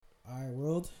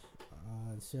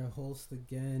It's your host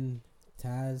again,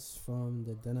 Taz from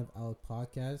the Den of Out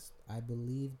podcast. I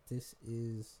believe this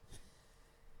is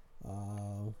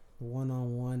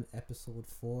one-on-one episode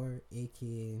 4,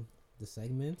 aka the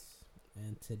segments.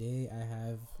 And today I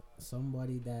have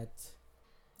somebody that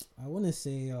I want to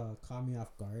say caught me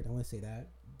off guard. I want to say that,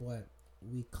 but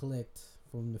we clicked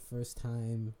from the first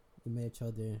time we met each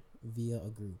other via a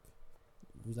group.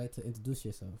 Would you like to introduce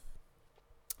yourself?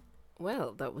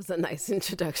 Well, that was a nice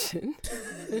introduction.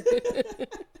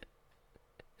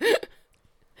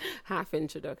 Half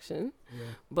introduction. Yeah.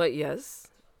 But yes,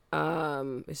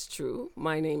 it's true.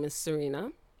 My name is Serena.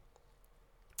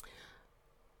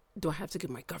 Do I have to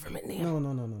give my government name?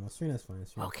 No. Serena's fine.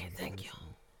 Okay, thank you.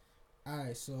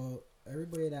 Alright, so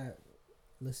everybody that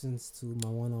listens to my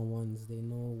one-on-ones, they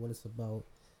know what it's about.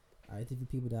 I interview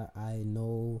people that I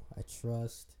know, I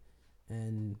trust,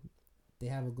 and they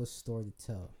have a good story to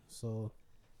tell. So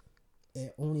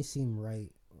it only seemed right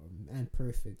and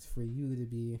perfect for you to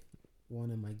be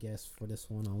one of my guests for this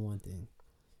one-on-one thing,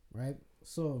 right?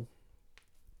 So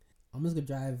I'm just gonna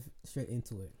drive straight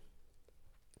into it.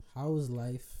 How was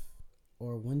life,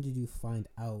 or when did you find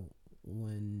out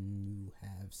when you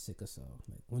have sickle cell?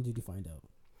 Like, when did you find out?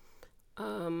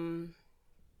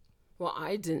 Well,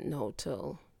 I didn't know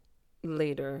till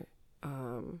later,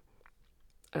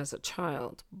 as a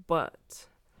child, but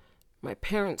my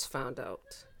parents found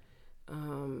out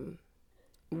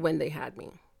when they had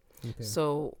me. Okay.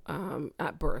 So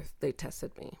at birth, they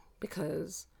tested me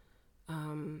because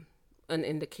an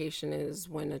indication is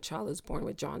when a child is born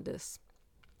with jaundice,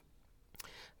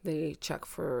 they check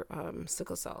for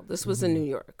sickle cell. This was in New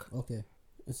York. Okay.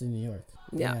 It's in New York.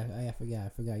 Yeah. I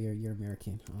forgot you're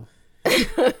American. Oh.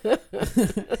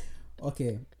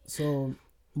 Okay, so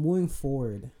moving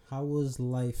forward, how was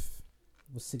life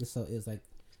with sickle cell? Is like,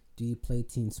 do you play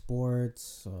team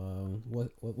sports?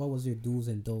 What was your do's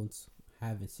and don'ts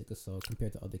having sickle cell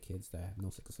compared to other kids that have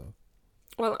no sickle cell?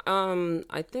 Well,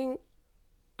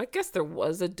 I guess there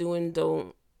was a do and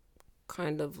don't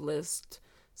kind of list,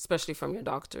 especially from your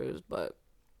doctors, but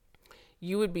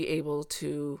you would be able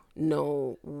to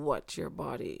know what your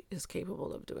body is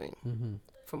capable of doing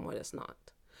from what it's not.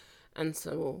 And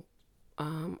so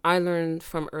I learned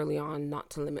from early on not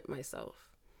to limit myself.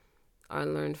 I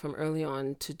learned from early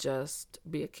on to just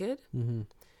be a kid,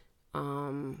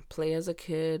 play as a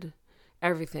kid,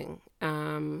 everything.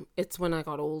 It's when I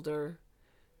got older,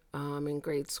 in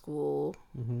grade school,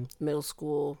 middle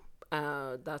school,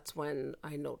 that's when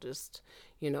I noticed,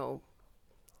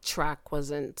 track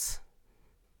wasn't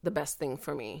the best thing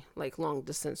for me, like long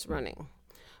distance running.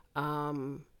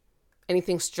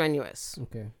 Anything strenuous.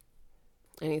 Okay.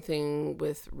 Anything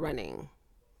with running.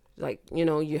 Like,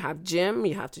 you have gym,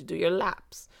 you have to do your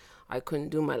laps. I couldn't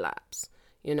do my laps,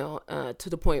 to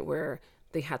the point where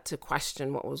they had to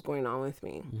question what was going on with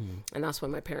me. And that's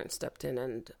when my parents stepped in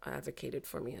and advocated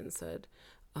for me and said,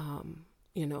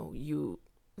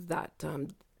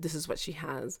 this is what she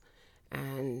has,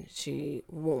 and she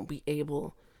won't be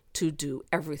able to do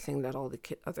everything that all the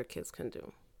other kids can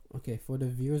do. Okay, for the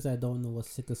viewers that don't know what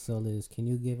sickle cell is, can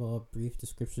you give a brief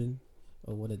description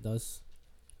of what it does?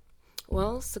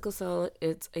 Well, sickle cell,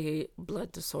 it's a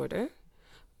blood disorder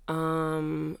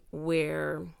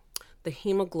where the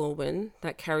hemoglobin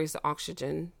that carries the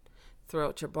oxygen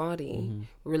throughout your body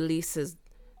releases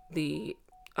the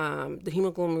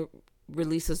hemoglobin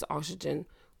releases oxygen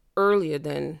earlier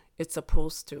than it's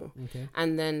supposed to. Okay.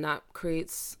 And then that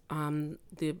creates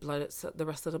the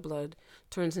rest of the blood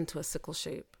turns into a sickle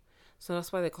shape. So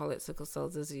that's why they call it sickle cell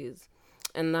disease.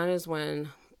 And that is when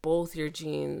both your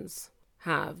genes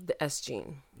have the S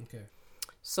gene. Okay.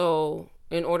 So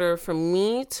in order for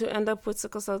me to end up with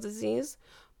sickle cell disease,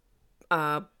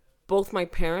 both my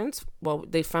parents,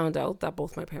 they found out that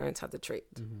both my parents had the trait.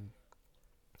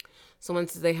 So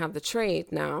once they have the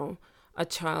trait, now a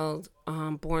child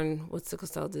born with sickle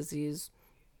cell disease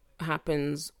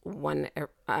happens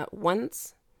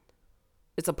once.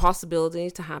 It's a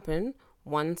possibility to happen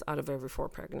once out of every 4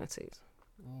 pregnancies.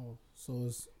 Oh, so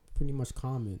it's pretty much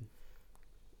common.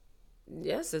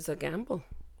 Yes, it's a gamble.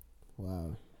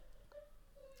 Wow.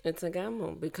 It's a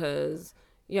gamble because,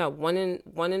 one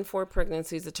in 4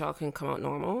 pregnancies, the child can come out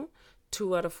normal.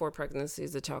 2 out of 4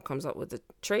 pregnancies, the child comes out with the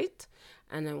trait.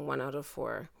 And then 1 out of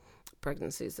 4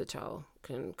 pregnancies, the child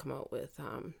can come out with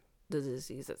the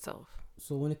disease itself.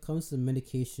 So when it comes to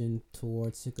medication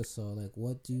towards sickle cell, like,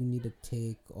 what do you need to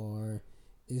take, or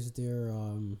is there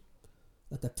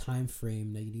like a time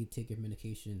frame that you need to take your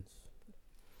medications?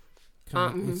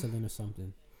 Kind of insulin or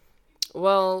something?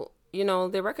 Well,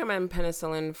 they recommend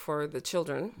penicillin for the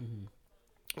children.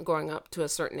 growing up to a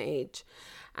certain age.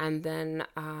 And then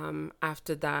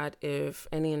after that, if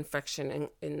any infection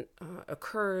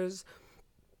occurs,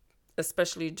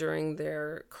 especially during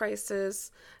their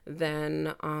crisis,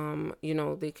 then,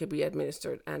 they could be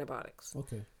administered antibiotics.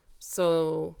 Okay.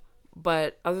 So,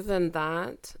 but other than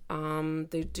that,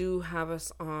 they do have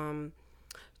us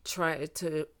try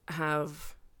to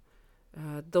have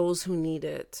those who need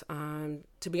it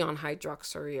to be on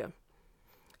hydroxyurea.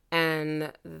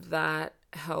 And that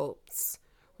helps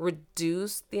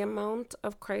reduce the amount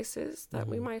of crisis that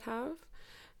we might have,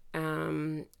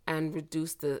 and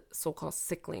reduce the so-called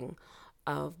sickling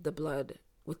of the blood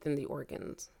within the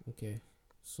organs. Okay.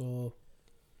 So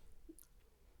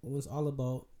it was all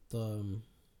about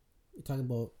you're talking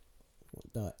about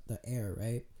the air,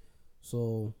 right?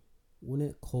 So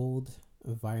wouldn't cold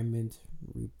environment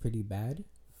be pretty bad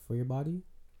for your body?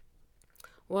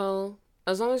 Well,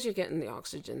 as long as you're getting the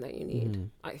oxygen that you need,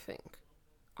 I think.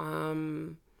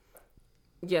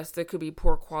 Yes, there could be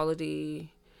poor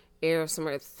quality air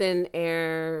somewhere, thin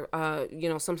air.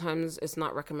 Sometimes it's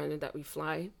not recommended that we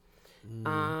fly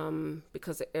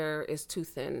because the air is too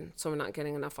thin, so we're not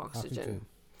getting enough oxygen.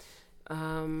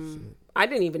 I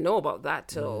didn't even know about that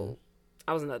till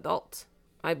I was an adult.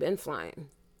 I've been flying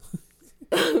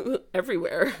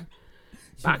everywhere,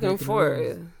 back and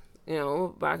forth.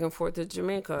 Back and forth to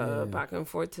Jamaica, back and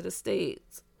forth to the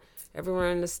States, everywhere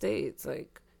in the States,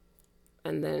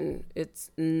 and then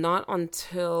it's not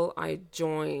until I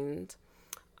joined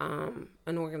an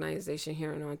organization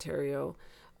here in Ontario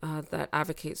that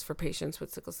advocates for patients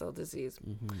with sickle cell disease.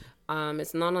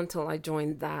 It's not until I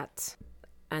joined that,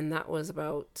 and that was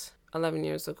about 11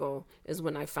 years ago, is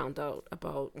when I found out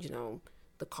about,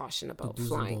 the caution about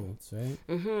flying. Right?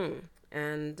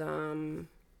 And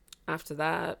after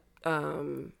that,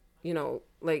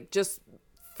 just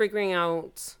figuring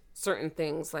out certain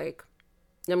things,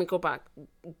 let me go back.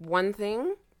 One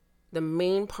thing, the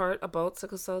main part about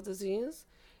sickle cell disease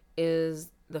is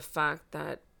the fact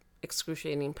that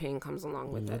excruciating pain comes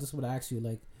along with it. I just would ask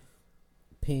you,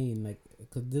 pain,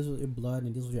 because this was your blood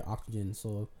and this was your oxygen,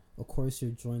 so of course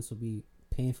your joints will be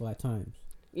painful at times.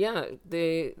 Yeah,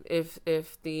 if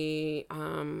the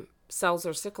cells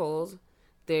are sickled,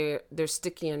 they're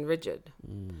sticky and rigid.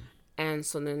 And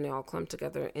so then they all clump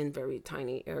together in very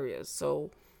tiny areas.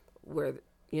 So where,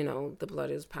 the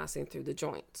blood is passing through the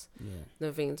joints. Yeah.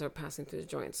 The veins are passing through the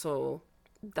joints. So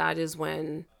that is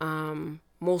when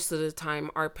most of the time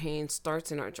our pain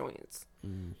starts in our joints.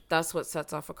 That's what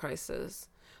sets off a crisis.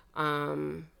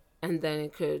 And then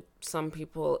some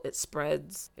people, it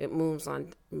spreads, it moves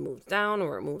down,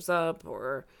 or it moves up,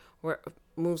 or it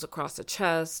moves across the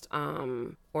chest,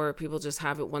 or people just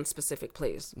have it one specific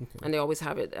place. Okay. And they always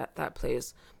have it at that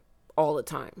place all the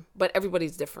time. But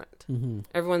everybody's different.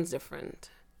 Everyone's different.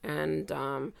 And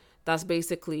that's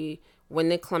basically when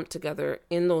they clump together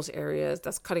in those areas,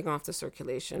 that's cutting off the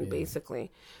circulation,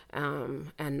 basically,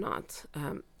 and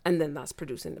then that's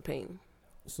producing the pain.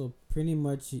 So pretty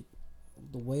much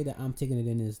the way that I'm taking it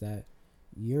in is that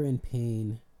you're in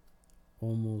pain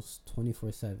almost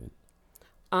 24/7.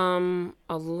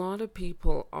 A lot of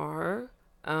people are.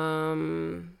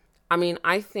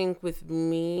 I think with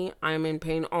me, I'm in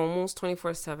pain almost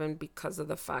 24/7 because of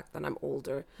the fact that I'm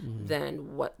older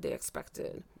than what they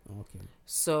expected. Okay.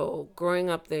 So growing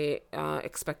up, they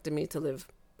expected me to live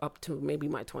up to maybe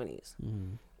my 20s.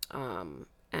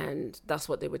 And that's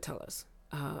what they would tell us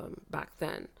back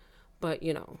then. But,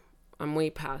 I'm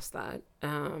way past that.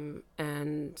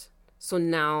 And so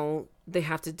now they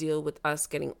have to deal with us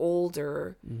getting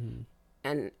older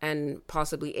and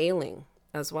possibly ailing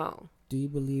as well. Do you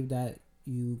believe that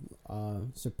you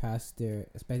surpassed their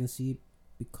expectancy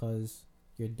because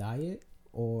your diet,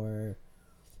 or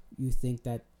you think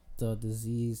that the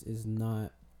disease is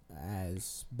not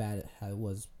as bad as it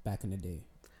was back in the day?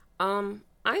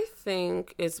 I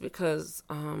think it's because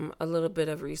a little bit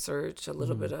of research, a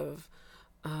little bit of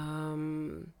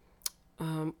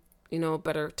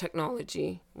better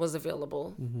technology was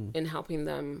available in helping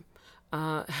them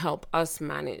help us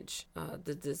manage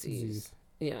the disease.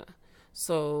 Yeah.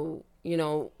 So,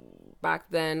 back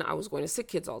then I was going to sick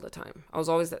kids all the time. I was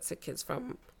always at sick kids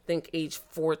from, I think, age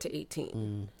 4 to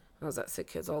 18. I was at sick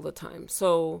kids all the time.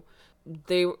 So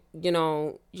they,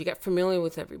 you get familiar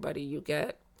with everybody. You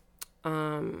get,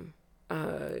 I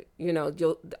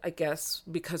guess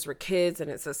because we're kids and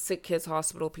it's a sick kids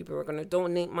hospital, people are going to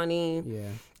donate money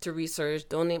to research,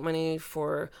 donate money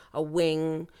for a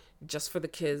wing just for the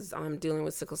kids dealing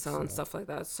with sickle cell and stuff like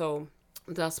that. So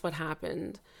that's what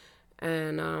happened.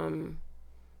 And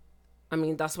I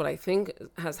mean, that's what I think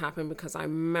has happened, because I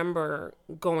remember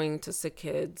going to sick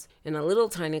kids in a little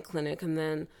tiny clinic, and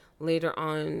then later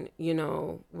on,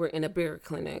 we're in a bigger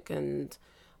clinic, and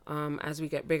as we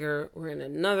get bigger, we're in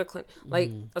another clinic.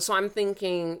 Like, so I'm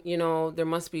thinking, there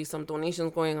must be some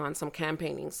donations going on, some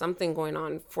campaigning, something going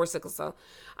on for sickle cell.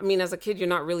 I mean, as a kid, you're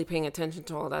not really paying attention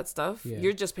to all that stuff. Yeah.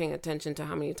 You're just paying attention to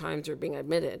how many times you're being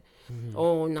admitted.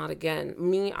 Oh, not again.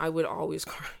 Me, I would always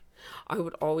cry. I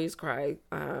would always cry,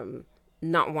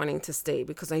 not wanting to stay,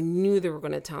 because I knew they were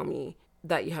going to tell me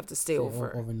that you have to stay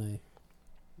overnight.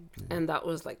 Yeah. And that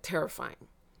was like terrifying.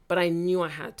 But I knew I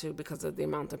had to because of the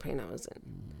amount of pain I was in.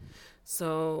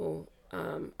 So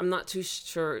I'm not too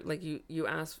sure. Like you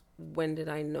asked, when did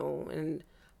I know? And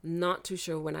not too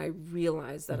sure when I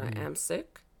realized that I am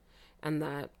sick and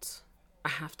that I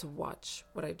have to watch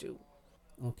what I do.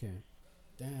 Okay.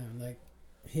 Damn. Like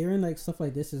hearing like stuff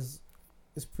like this is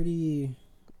pretty,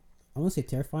 I won't say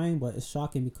terrifying, but it's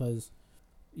shocking, because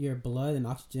your blood and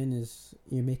oxygen is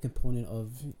your main component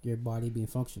of your body being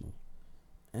functional.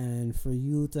 And for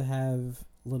you to have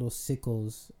little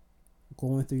sickles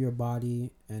going through your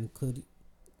body and can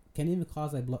even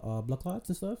cause like blood clots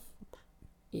and stuff?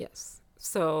 Yes.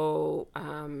 So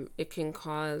it can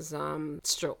cause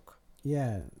stroke.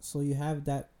 Yeah. So you have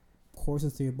that coursing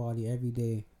through your body every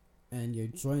day, and your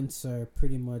joints are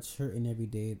pretty much hurting every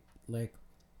day. Like,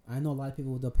 I know a lot of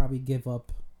people, they'll probably give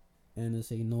up and they'll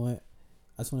say, you know what,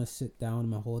 I just want to sit down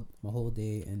my whole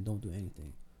day and don't do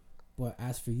anything. But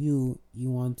as for you, you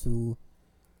want to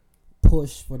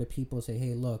push for the people, say,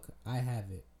 hey, look, I have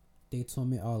it. They told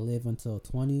me I'll live until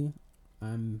 20.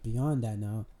 I'm beyond that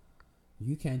now.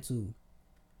 You can too.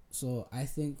 So I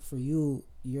think for you,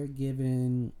 you're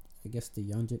giving, I guess, the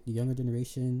younger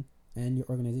generation and your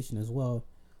organization as well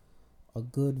a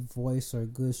good voice or a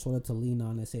good shoulder to lean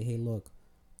on and say, hey, look,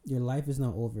 your life is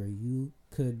not over. You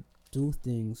could do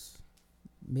things,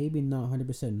 maybe not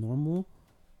 100% normal,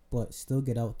 but still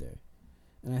get out there.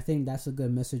 And I think that's a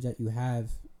good message that you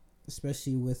have,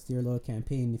 especially with your little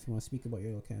campaign. If you want to speak about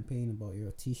your little campaign, about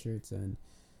your t-shirts and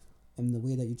the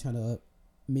way that you try to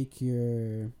make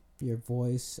your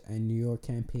voice and your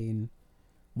campaign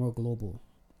more global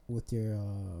with your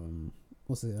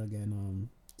what's it again?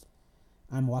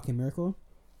 I'm a Walking Miracle.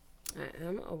 I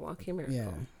am a Walking Miracle.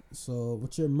 Yeah. So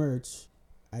with your merch,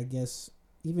 I guess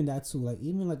even that too, like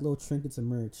even like little trinkets and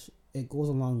merch, it goes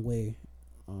a long way.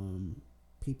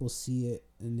 People see it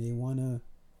and they want to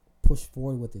push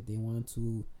forward with it. They want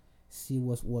to see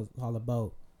what's all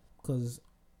about. Because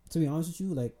to be honest with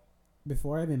you, like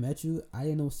before I even met you, I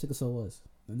didn't know what sickle cell was.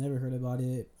 I never heard about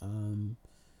it.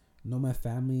 Know my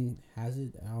family has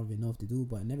it. I don't even know if they do,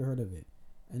 but I never heard of it.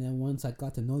 And then once I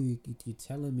got to know you, you're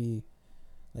telling me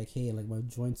like, hey, like my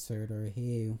joints hurt, or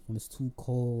hey, when it's too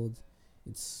cold,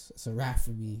 it's a wrap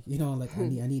for me. Like I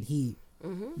need heat.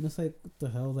 Mm-hmm. And it's like, what the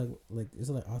hell? Like is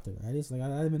it like arthritis? Like I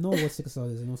didn't even know what sickle cell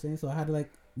is. You know what I'm saying? So I had to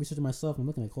like research it myself. I'm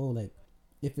looking like, oh, like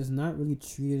if it's not really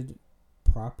treated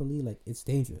properly, like it's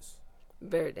dangerous.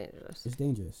 Very dangerous. It's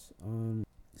dangerous.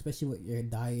 Especially with your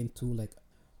diet too. Like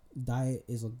diet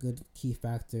is a good key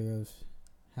factor of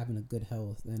having a good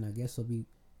health, and I guess it'll be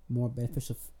more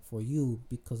beneficial for you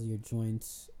because of your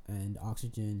joints and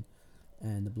oxygen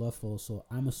and the blood flow. So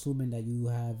I'm assuming that you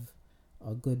have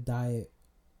a good diet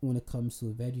when it comes to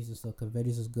veggies and stuff, because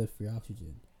veggies is good for your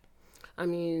oxygen. I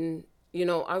mean,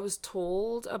 I was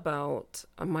told about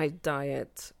my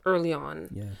diet early on.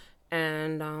 Yeah.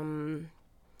 And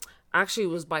actually it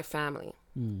was by family.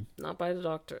 Not by the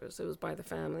doctors. It was by the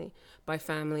family.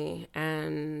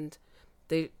 And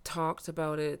they talked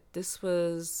about it. This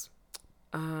was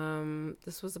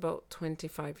about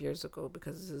 25 years ago,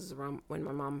 because this is around when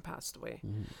my mom passed away.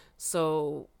 Mm-hmm.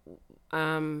 So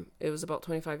it was about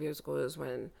 25 years ago is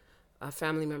when a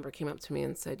family member came up to me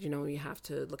and said, you have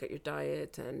to look at your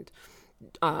diet and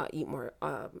eat more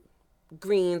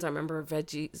greens. I remember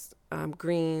veggies,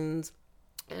 greens,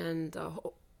 and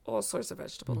all sorts of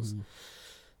vegetables. Mm-hmm.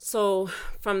 So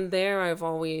from there, I've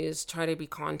always tried to be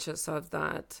conscious of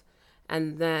that.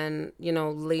 And then,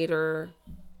 later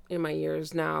in my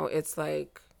years now, it's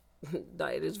like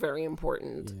diet is very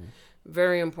important. Yeah.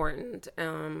 Very important.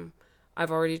 I've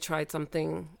already tried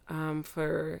something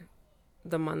for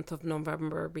the month of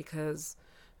November, because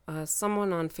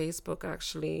someone on Facebook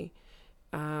actually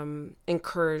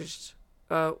encouraged,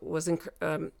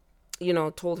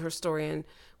 told her story, and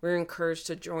we're encouraged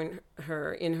to join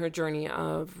her in her journey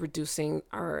of reducing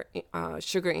our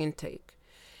sugar intake.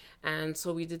 And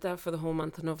so we did that for the whole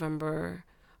month of November.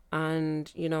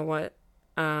 And you know what?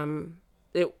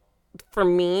 For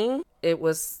me, it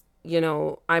was,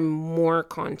 I'm more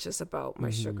conscious about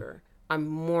my sugar. I'm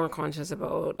more conscious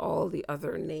about all the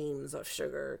other names of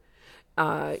sugar,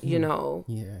 you know,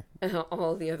 and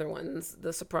all the other ones,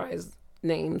 the surprise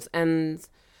names. And,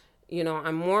 you know,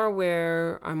 I'm more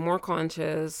aware, I'm more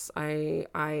conscious. I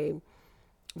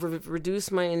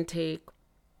reduce my intake,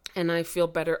 and I feel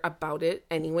better about it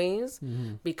anyways,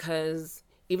 because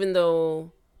even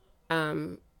though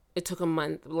it took a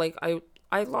month, like I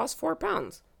lost 4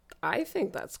 pounds. I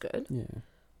think that's good. Yeah.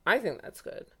 I think that's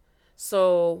good.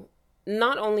 So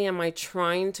not only am I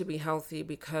trying to be healthy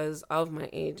because of my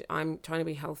age, I'm trying to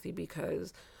be healthy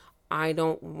because I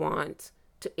don't want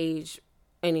to age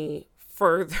any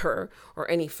further or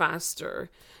any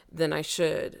faster than I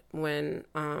should when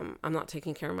I'm not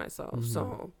taking care of myself.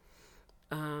 So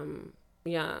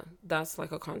yeah, that's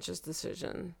like a conscious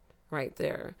decision right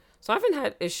there. So I haven't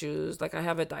had issues. Like, I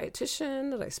have a dietitian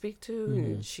that I speak to,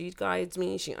 and she guides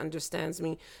me. She understands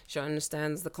me. She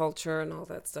understands the culture and all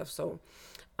that stuff. So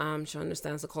she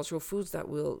understands the cultural foods that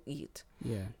we'll eat.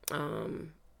 Yeah.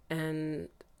 And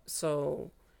so,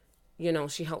 you know,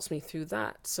 she helps me through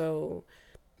that. So,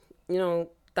 you know,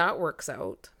 that works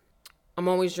out. I'm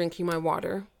always drinking my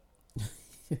water.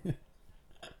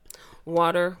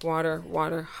 Water.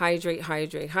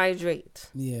 Hydrate.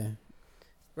 Yeah.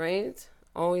 Right?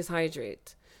 Always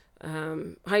hydrate.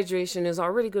 Hydration is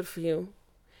already good for you,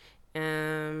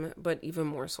 but even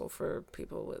more so for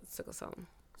people with sickle cell.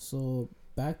 So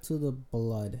back to the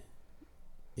blood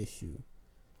issue.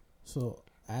 So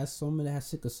as someone that has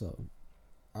sickle cell,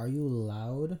 are you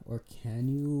allowed or can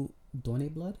you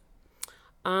donate blood?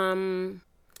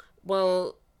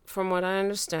 Well, from what I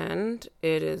understand,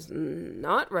 it is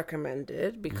not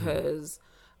recommended because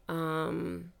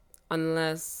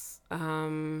unless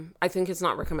I think it's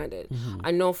not recommended.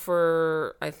 I know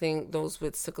I think those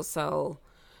with sickle cell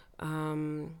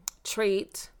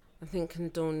trait, I think, can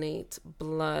donate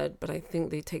blood, but I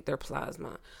think they take their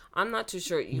plasma. I'm not too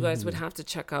sure. You guys would have to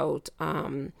check out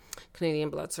Canadian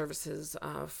Blood Services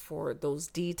for those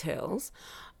details.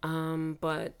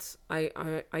 But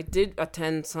I did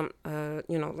attend some,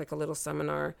 you know, like a little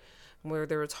seminar where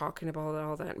they were talking about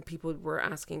all that, and people were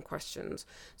asking questions.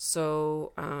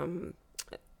 So,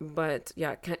 but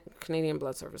yeah, Canadian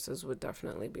Blood Services would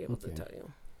definitely be able to tell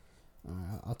you.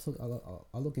 I'll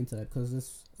look into that because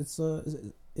it's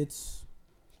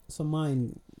a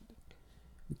mind,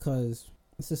 because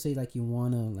let's just say like you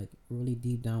wanna like really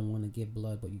deep down wanna give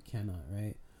blood but you cannot,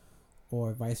 right?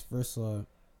 Or vice versa,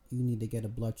 you need to get a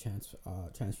blood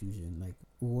transfusion. Like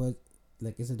what?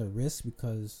 Like, is it a risk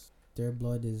because their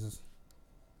blood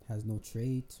has no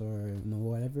traits or no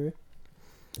whatever?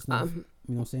 It's not, you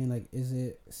know what I'm saying? Like, is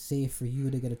it safe for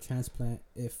you to get a transplant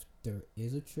if there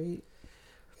is a trait?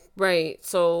 Right.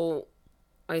 So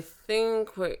I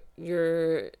think what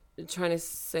you're trying to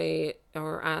say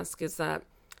or ask is that,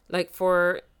 like,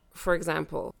 for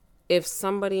example, if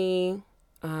somebody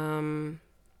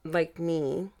like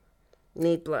me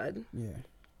need blood,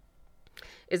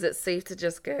 is it safe to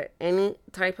just get any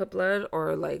type of blood,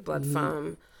 or like blood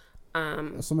from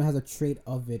someone has a trait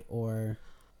of it, or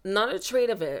not a trait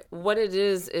of it? What it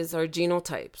is our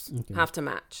genotypes have to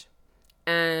match.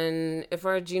 And if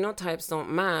our genotypes don't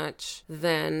match,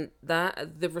 then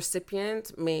the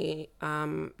recipient may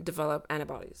develop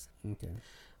antibodies,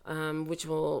 which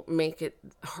will make it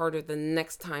harder the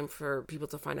next time for people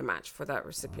to find a match for that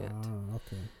recipient.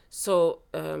 So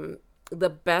the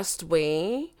best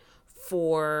way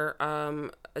for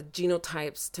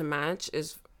genotypes to match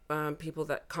is people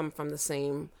that come from the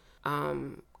same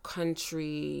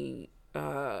country.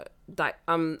 I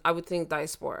would think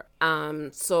diaspora.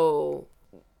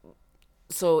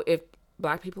 So if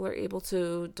Black people are able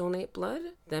to donate blood,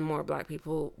 then more Black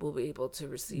people will be able to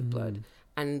receive blood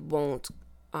and won't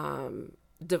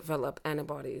develop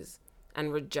antibodies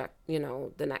and reject, you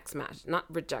know, the next match.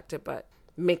 Not reject it, but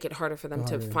make it harder for them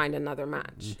to find another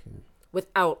match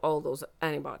without all those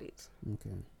antibodies.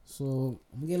 Okay. So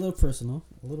I'm gonna get a little personal.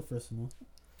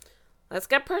 Let's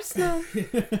get personal.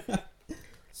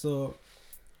 So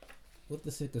with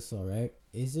the sickle cell, right?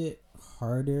 Is it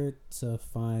harder to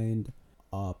find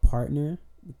a partner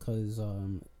because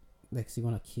like say you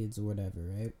want to have kids or whatever,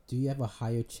 right? Do you have a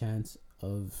higher chance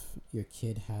of your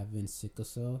kid having sickle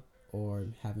cell or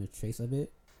having a trace of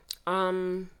it?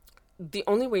 The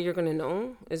only way you're gonna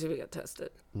know is if you get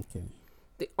tested. Okay.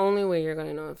 The only way you're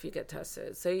gonna know if you get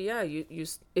tested. So yeah, you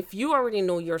if you already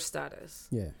know your status,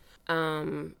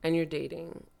 and you're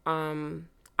dating,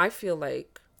 I feel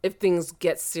like if things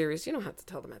get serious, you don't have to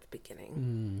tell them at the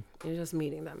beginning. You're just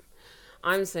meeting them.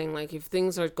 I'm saying, like, if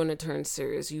things are going to turn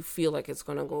serious, you feel like it's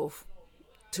going to go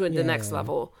to the next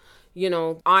level,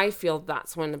 I feel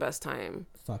that's when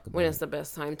Talk about when it's the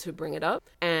best time to bring it up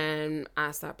and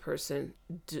ask that person,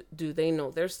 do they know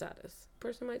their status?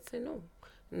 Person might say no.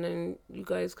 And then you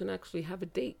guys can actually have a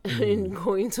date and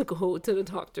go to the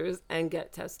doctors and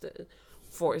get tested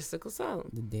for sickle cell.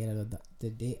 The date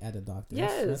at the doctor.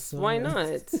 Yes, why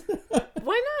not?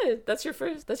 Why not? That's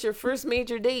your first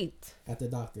major date. At the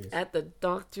doctor's. At the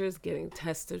doctor's getting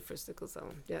tested for sickle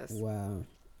cell. Yes. Wow.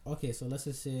 Okay, so let's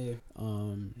just say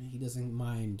he doesn't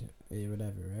mind or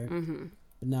whatever, right? Mm-hmm.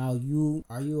 But now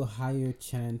are you a higher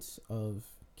chance of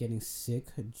getting sick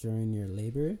during your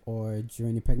labor or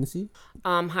during your pregnancy?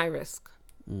 High risk.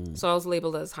 So I was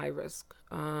labeled as high risk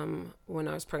when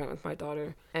I was pregnant with my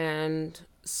daughter. And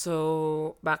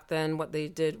so back then what they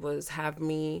did was have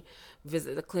me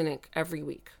visit the clinic every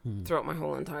week throughout my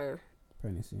whole entire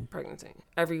pregnancy.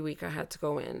 Every week I had to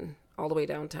go in all the way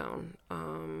downtown.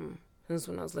 This is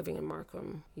when I was living in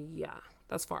Markham. Yeah,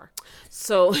 that's far.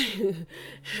 So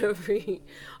every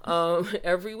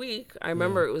week, I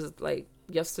remember it was like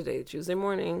yesterday, Tuesday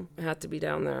morning, I had to be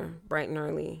down there bright and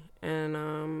early.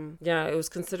 And it was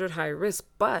considered high risk,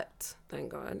 but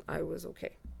thank God I was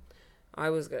okay. I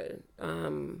was good.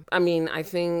 I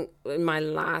think in my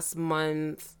last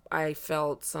month, I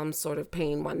felt some sort of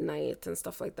pain one night and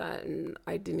stuff like that. And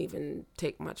I didn't even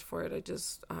take much for it. I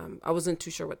just, I wasn't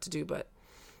too sure what to do, but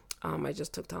I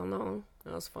just took Tylenol.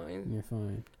 I was fine. You're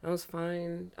fine. I was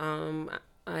fine.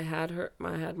 I had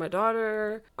my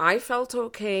daughter. I felt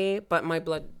okay, but my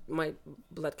blood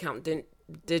count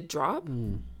did drop.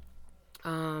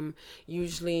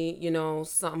 Usually,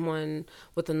 someone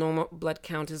with a normal blood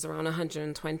count is around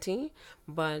 120,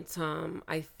 but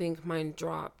I think mine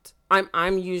dropped.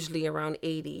 I'm usually around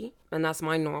 80, and that's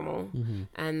my normal.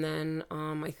 And then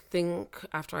I think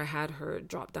after I had her, it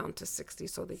dropped down to 60.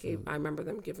 So I remember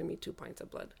them giving me 2 pints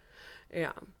of blood.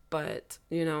 Yeah, but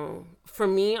for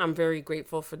me, I'm very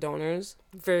grateful for donors.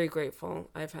 Very grateful.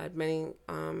 I've had many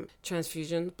blood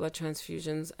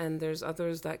transfusions, and there's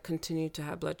others that continue to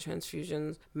have blood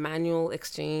transfusions, manual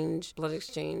exchange, blood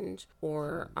exchange,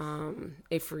 or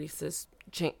apheresis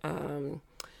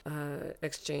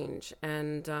exchange,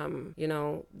 and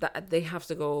that they have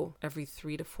to go every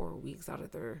 3 to 4 weeks out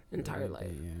of their entire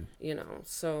life.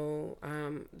 So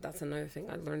that's another thing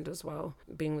I learned as well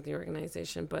being with the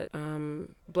organization. But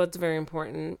blood's very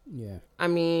important.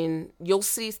 You'll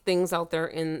see things out there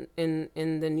in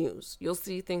the news. You'll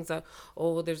see things that,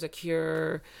 there's a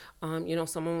cure,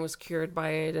 someone was cured by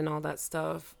it and all that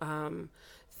stuff,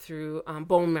 through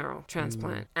bone marrow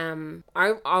transplant.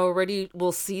 I already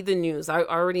will see the news. I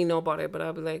already know about it, but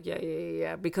I'll be like,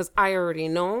 yeah, because I already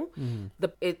know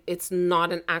it's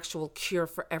not an actual cure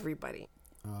for everybody.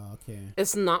 Okay.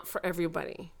 It's not for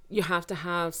everybody. You have to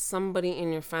have somebody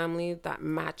in your family that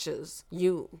matches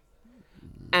you.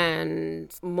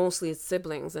 And mostly it's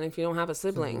siblings. And if you don't have a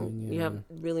sibling, you have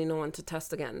really no one to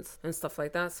test against and stuff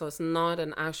like that. So it's not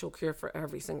an actual cure for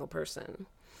every single person.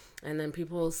 And then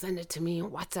people will send it to me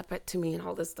and WhatsApp it to me and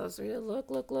all this stuff. So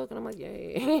look. And I'm like,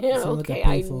 yeah, okay,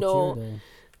 I know.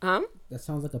 Cure, that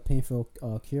sounds like a painful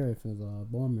cure for the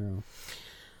bone marrow.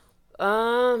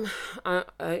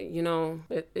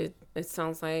 It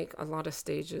sounds like a lot of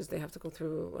stages. They have to go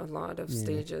through a lot of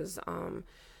stages.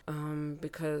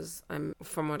 Because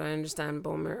from what I understand,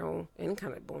 bone marrow, any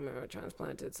kind of bone marrow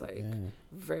transplant, it's like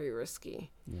very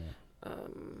risky. Yeah.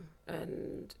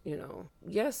 And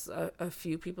yes, a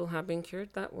few people have been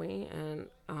cured that way, and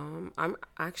I'm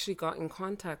actually got in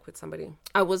contact with somebody.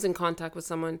 I was in contact with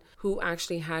someone who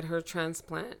actually had her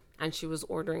transplant, and she was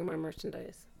ordering my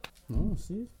merchandise. Oh,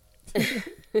 see, she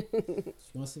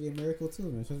wants to be a miracle too,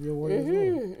 man. She wants to be a warrior as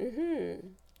well.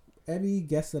 Every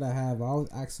guest that I have, I always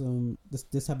ask them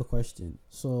this type of question.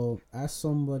 So, as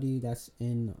somebody that's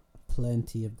in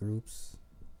plenty of groups,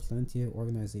 plenty of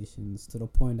organizations, to the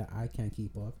point that I can't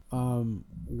keep up,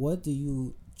 what do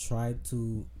you try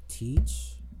to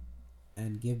teach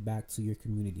and give back to your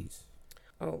communities?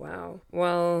 Oh, wow.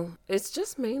 Well, it's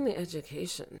just mainly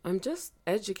education. I'm just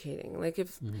educating. Like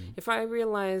if I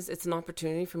realize it's an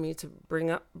opportunity for me to bring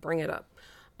it up,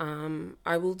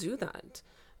 I will do that.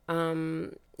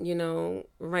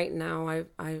 Right now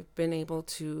I've been able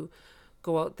to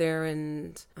go out there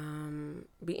and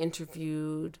be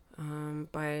interviewed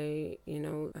by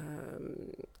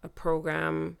a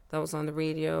program that was on the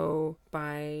radio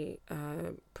by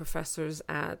professors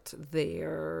at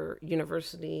their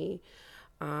university,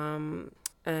 and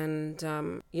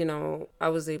I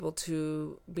was able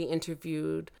to be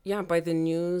interviewed by the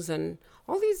news and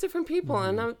all these different people.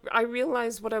 And I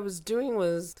realized what I was doing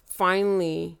was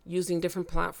finally using different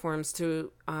platforms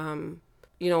to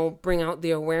bring out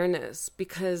the awareness,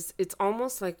 because it's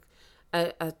almost like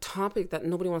a topic that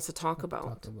nobody wants to talk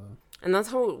about. And that's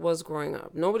how it was growing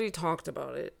up. Nobody talked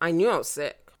about it. I knew I was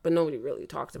sick, but nobody really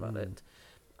talked about it.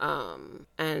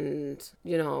 And,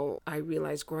 you know, I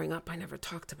realized growing up, I never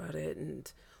talked about it,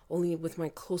 and only with my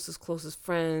closest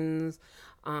friends.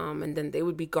 And then they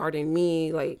would be guarding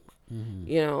me, like,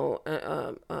 you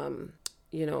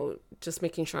know, just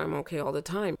making sure I'm okay all the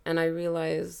time. And I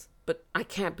realized, but I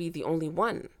can't be the only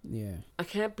one. Yeah. I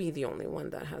can't be the only one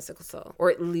that has sickle cell,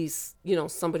 or at least, you know,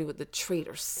 somebody with the trait,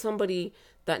 or somebody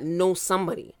that knows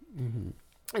somebody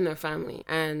in their family.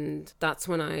 And that's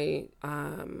when I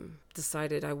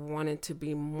decided I wanted to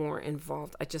be more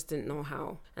involved. I just didn't know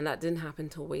how. And that didn't happen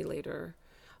till way later.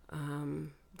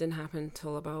 Didn't happen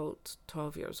till about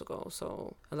 12 years ago.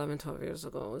 So 11, 12 years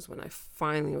ago is when I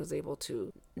finally was able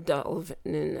to delve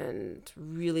in and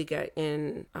really get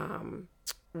in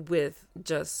with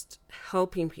just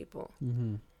helping people.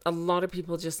 A lot of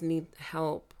people just need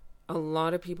help. A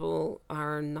lot of people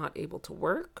are not able to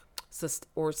work,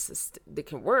 they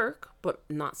can work, but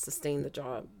not sustain the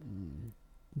job.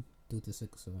 Due to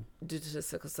sickle cell. Due to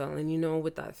sickle cell. And, you know,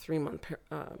 with that 3-month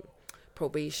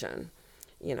probation,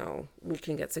 you know, we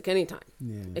can get sick anytime.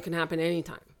 Yeah. It can happen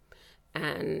anytime.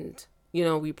 And, you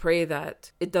know, we pray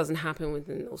that it doesn't happen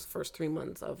within those first 3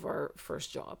 months of our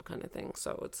first job kind of thing.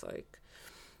 So it's like,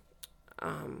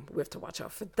 we have to watch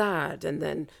out for that. And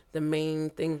then the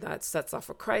main thing that sets off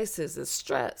a crisis is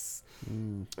stress.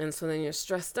 And so then you're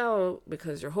stressed out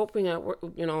because you're hoping at work,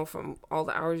 you know, from all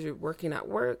the hours you're working at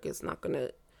work, it's not going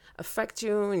to affect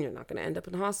you, and you're not going to end up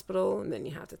in hospital. And then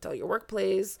you have to tell your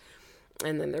workplace,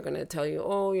 and then they're going to tell you,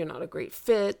 oh, you're not a great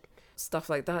fit, stuff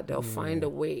like that. They'll find a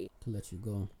way to let you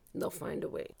go. They'll find a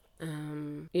way.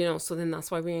 You know, so then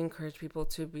that's why we encourage people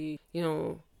to be, you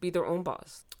know, be their own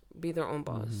boss. Be their own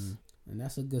boss. And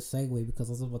that's a good segue, because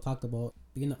as I talked about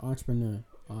being an entrepreneur.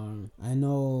 I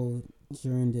know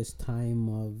during this time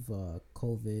of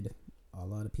COVID, a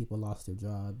lot of people lost their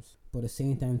jobs. But at the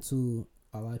same time, too,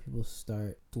 a lot of people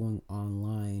start doing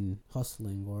online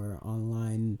hustling or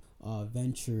online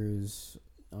ventures.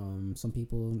 Some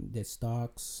people did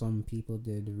stocks. Some people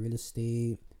did real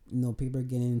estate. You know, people are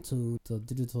getting into the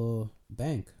digital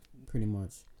bank, pretty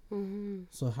much.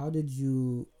 So how did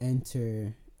you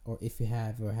enter, or if you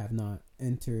have or have not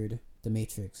entered the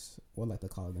matrix, or like to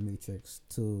call it the matrix,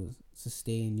 to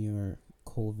sustain your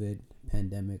COVID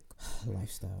pandemic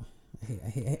lifestyle? I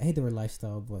hate the word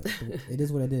lifestyle, but it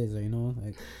is what it is, you know?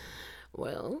 Like,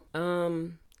 well,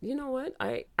 you know what?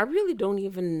 I really don't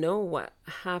even know what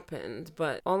happened,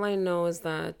 but all I know is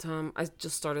that I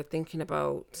just started thinking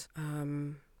about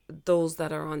those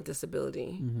that are on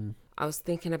disability. I was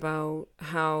thinking about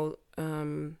how,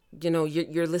 you know,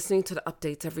 you're listening to the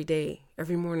updates every day,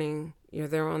 every morning. You're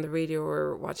there on the radio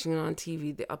or watching it on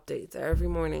TV, the updates every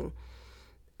morning.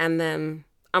 And then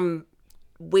I'm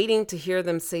waiting to hear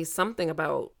them say something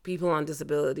about people on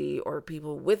disability, or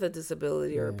people with a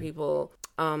disability, or people,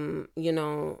 you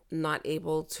know, not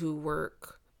able to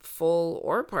work full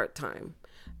or part-time.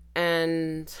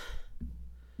 And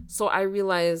so I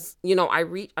realized, you know,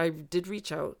 I did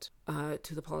reach out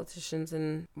to the politicians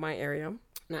in my area,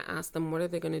 and I asked them, what are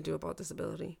they going to do about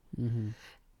disability?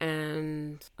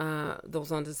 And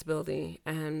those on disability.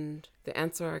 And the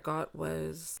answer I got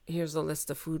was, here's a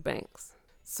list of food banks.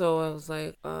 So I was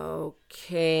like,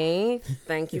 okay,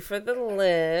 thank you for the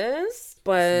list,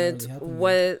 but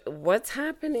what's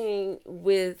happening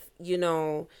with, you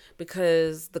know,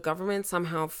 because the government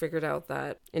somehow figured out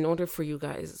that in order for you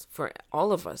guys, for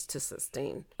all of us to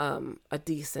sustain a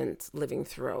decent living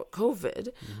throughout COVID,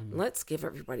 let's give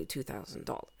everybody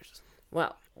 $2,000.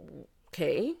 Well,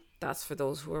 okay, that's for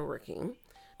those who are working.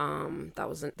 That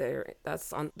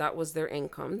was their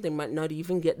income. They might not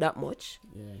even get that much.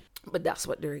 But that's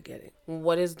what they're getting.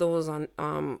 What is those on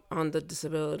the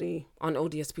disability, on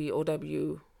ODSP,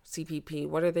 OW, CPP?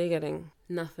 What are they getting?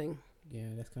 Nothing. Yeah,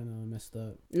 that's kind of messed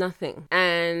up. Nothing.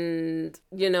 And,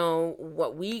 you know,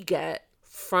 what we get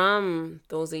from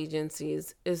those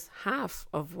agencies is half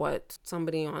of what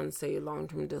somebody on, say,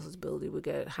 long-term disability would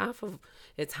get. Half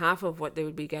of what they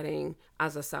would be getting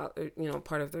as a you know,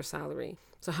 part of their salary.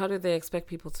 So how do they expect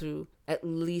people to at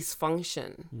least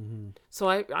function? So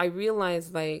I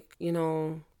realized, like, you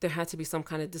know, there had to be some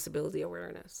kind of disability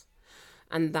awareness.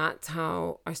 And that's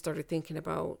how I started thinking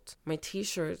about my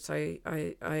t-shirts.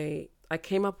 I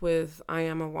came up with I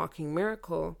Am a Walking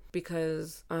Miracle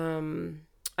because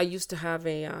I used to have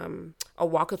a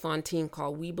walkathon team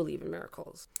called We Believe in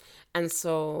Miracles. And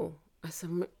so I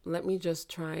said, let me just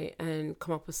try and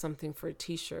come up with something for a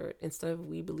t-shirt. Instead of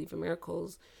We Believe in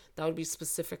Miracles, that would be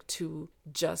specific to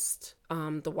just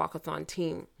the walkathon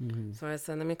team. Mm-hmm. So I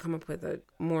said, let me come up with a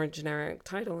more generic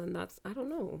title. And that's, I don't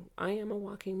know, I Am a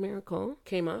Walking Miracle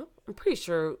came up. I'm pretty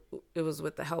sure it was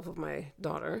with the help of my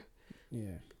daughter.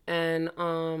 Yeah. And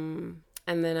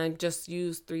then I just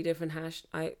used three different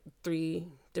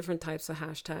types of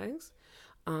hashtags.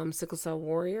 Sickle Cell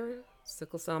Warrior,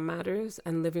 Sickle Cell Matters,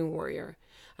 and Living Warrior.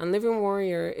 And Living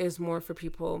Warrior is more for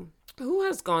people who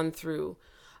has gone through,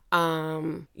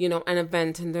 an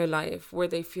event in their life where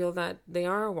they feel that they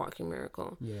are a walking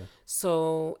miracle. Yeah.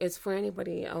 So it's for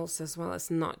anybody else as well.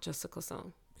 It's not just sickle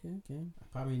cell. Okay. I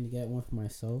probably need to get one for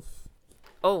myself.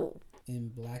 Oh. In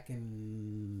black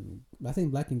and I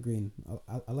think black and green.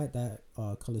 I like that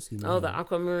color scheme. Oh, the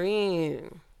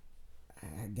aquamarine.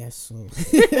 I guess so.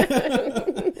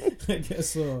 I guess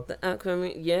so. The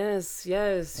aquamarine. Yes, you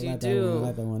I do. I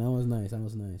like that one. That was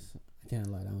nice. I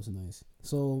can't lie. That was nice.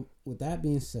 So with that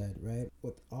being said, right,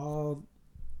 with all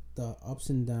the ups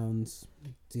and downs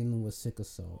dealing with sickle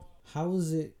cell, how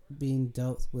is it being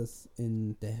dealt with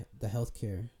in the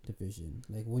healthcare division?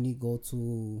 Like when you go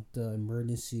to the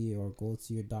emergency or go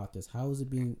to your doctors, how is it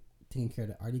being taken care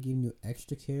of? Are they giving you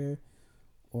extra care,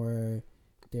 or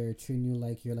they're treating you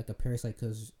like you're like a parasite?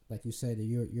 Because like you said,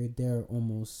 you're there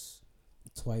almost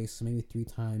twice, maybe 3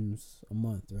 times a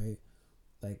month, right?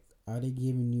 Like, are they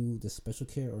giving you the special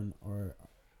care or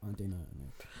aren't they not?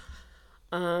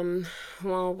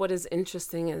 Well, what is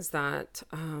interesting is that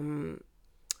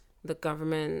the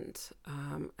government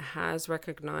has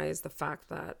recognized the fact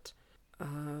that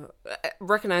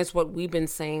recognized what we've been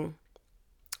saying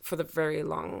for a very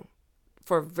long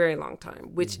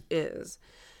time, which is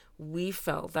we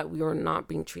felt that we were not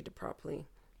being treated properly.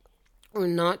 We're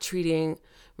not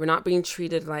being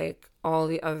treated like all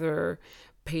the other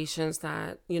patients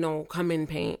that, come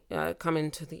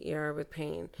into the ER with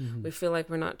pain. Mm-hmm. We feel like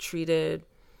we're not treated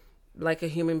like a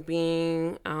human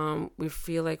being. We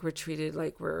feel like we're treated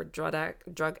like we're drug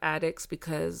addicts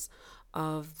because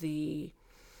of the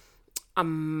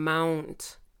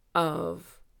amount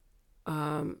of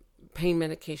pain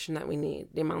medication that we need.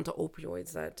 The amount of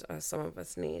opioids that some of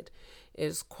us need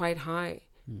is quite high.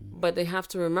 But they have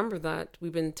to remember that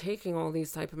we've been taking all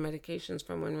these type of medications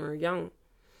from when we were young.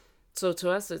 So to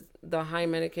us, the high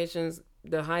medications,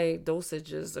 the high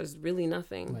dosages, there's really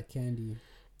nothing. Like candy.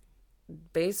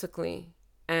 Basically.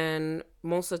 And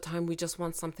most of the time, we just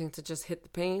want something to just hit the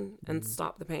pain and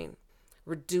stop the pain.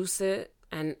 Reduce it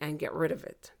and get rid of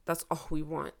it. That's all we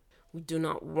want. We do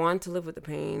not want to live with the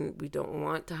pain. We don't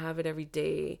want to have it every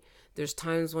day. There's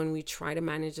times when we try to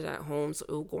manage it at home, so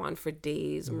it will go on for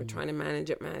days, and we're trying to manage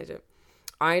it.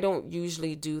 I don't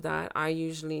usually do that. I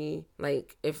usually,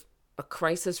 if a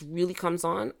crisis really comes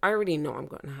on, I already know I'm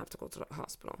going to have to go to the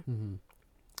hospital. Mm-hmm.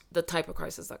 The type of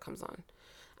crisis that comes on.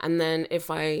 And then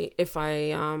if I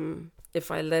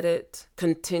let it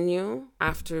continue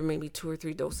after maybe 2 or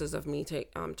 3 doses of me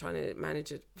trying to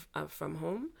manage it from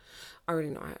home, I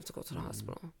already know I have to go to the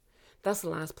hospital. That's the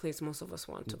last place most of us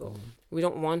want to go. We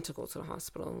don't want to go to the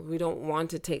hospital. We don't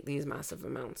want to take these massive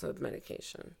amounts of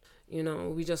medication.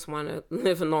 We just want to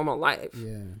live a normal life.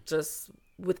 Yeah. Just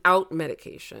without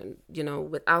medication,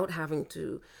 without having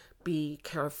to be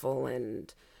careful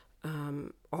and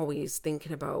always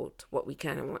thinking about what we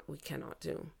can and what we cannot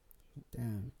do.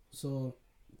 Damn. So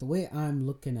the way I'm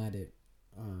looking at it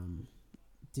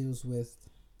deals with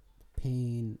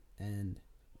pain and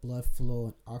blood flow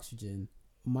and oxygen.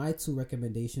 My 2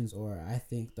 recommendations, or I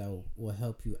think that will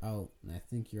help you out, and I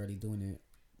think you're already doing it,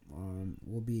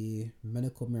 will be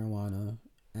medical marijuana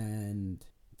and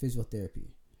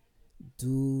physiotherapy.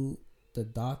 Do the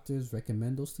doctors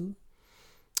recommend those 2?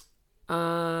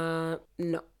 No.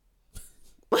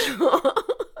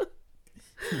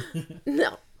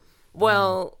 No.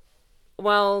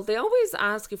 Well, they always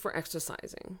ask you for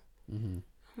exercising. Mm-hmm.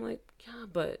 I'm like, yeah,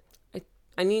 but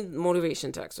I need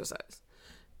motivation to exercise.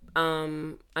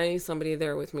 I need somebody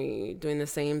there with me doing the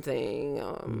same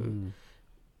thing.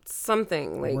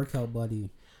 Something like workout buddy.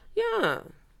 Yeah,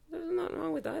 there's nothing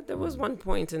wrong with that. There was one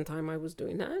point in time I was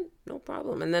doing that, no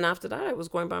problem. And then after that, I was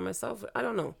going by myself. I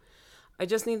don't know. I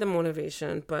just need the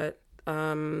motivation. But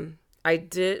during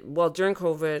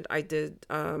COVID, I did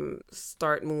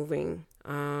start moving.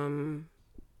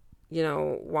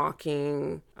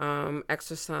 Walking,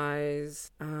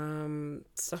 exercise,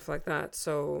 stuff like that.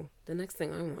 So the next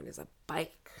thing I want is a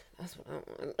bike. That's what I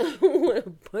want. I want a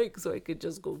bike so I could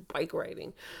just go bike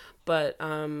riding. But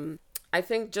I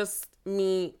think just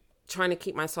me trying to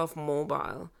keep myself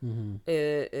mobile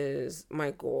is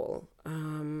my goal.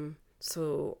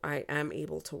 So I am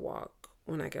able to walk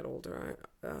when I get older,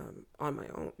 on my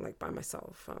own, like by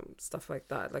myself, stuff like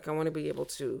that. Like I want to be able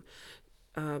to,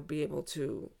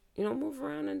 move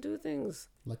around and do things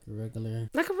like a regular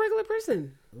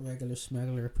person. Regular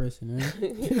smuggler person, right?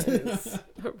 Yes,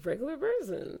 a regular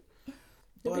person.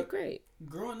 It'd be great.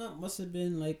 Growing up must have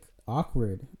been like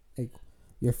awkward. Like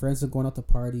your friends are going out to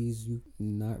parties, you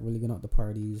not really going out to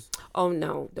parties. Oh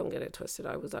no, don't get it twisted.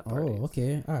 I was at parties. Oh,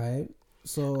 okay, all right.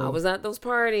 So I was at those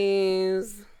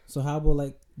parties. So how about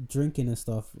like drinking and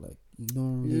stuff? Like you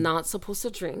don't really... Not supposed to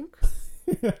drink,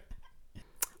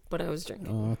 but I was drinking.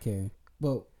 Oh, okay.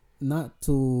 Well, not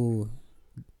to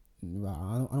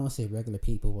I don't want to say regular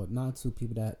people, but not to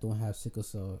people that don't have sickle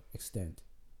cell extent.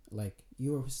 Like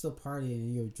you were still partying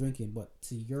and you're drinking, but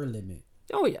to your limit.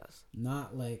 Oh yes.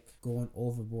 Not like going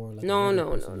overboard. Like No.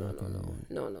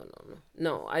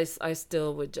 I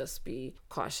still would just be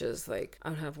cautious. Like I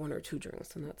would have 1 or 2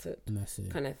 drinks and that's it.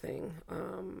 Kind of thing.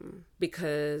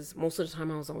 Because most of the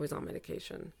time I was always on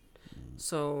medication.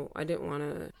 So I didn't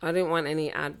want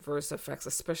any adverse effects,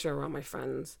 especially around my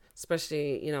friends,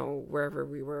 especially, wherever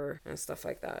we were and stuff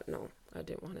like that. No, I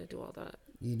didn't want to do all that.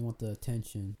 You don't want the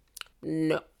attention.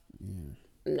 No. Yeah.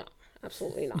 No,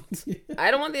 absolutely not.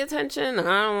 I don't want the attention.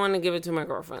 I don't want to give it to my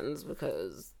girlfriends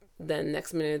because then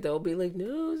next minute they'll be like,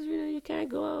 no, you can't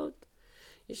go out.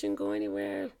 You shouldn't go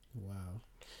anywhere. Wow.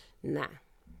 Nah.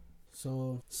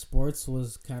 So sports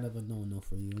was kind of a no-no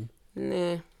for you.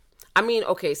 Nah. I mean,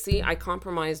 okay, see, I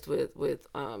compromised with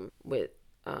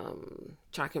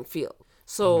track and field.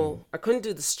 So I couldn't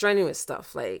do the strenuous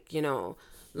stuff like,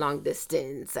 long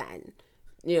distance and,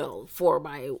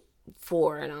 4x4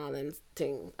 and all that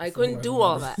thing. I couldn't do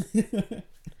all that.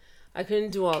 I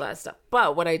couldn't do all that stuff.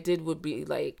 But what I did would be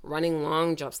like running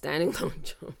long jump, standing long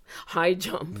jump, high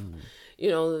jump,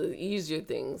 the easier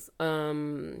things.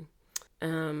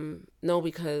 No,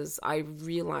 because I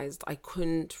realized I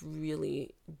couldn't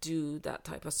really do that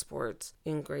type of sport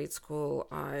in grade school.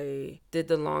 I did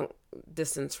the long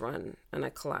distance run and I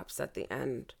collapsed at the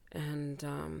end.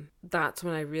 And that's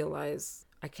when I realized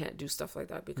I can't do stuff like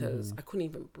that because I couldn't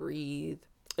even breathe.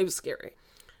 It was scary.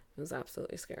 It was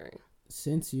absolutely scary.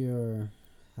 Since you're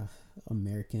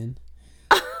American,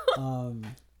 do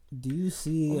you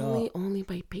see... Only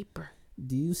by paper.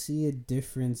 Do you see a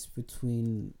difference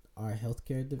between our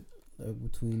healthcare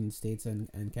between States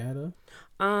and Canada?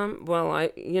 Well,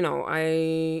 I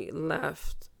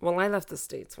left the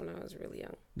States when I was really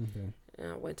young. Okay.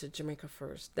 I went to Jamaica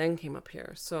first, then came up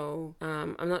here. So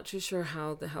I'm not too sure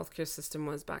how the healthcare system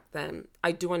was back then.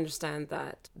 I do understand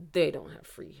that they don't have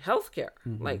free healthcare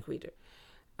like we do.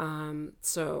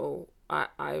 So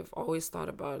I've always thought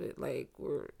about it like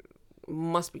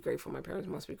must be grateful. My parents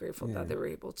must be grateful that they were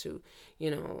able to,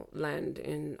 land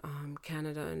in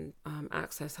Canada and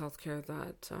access healthcare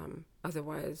that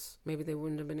otherwise maybe they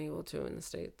wouldn't have been able to in the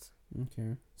States.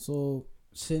 Okay. So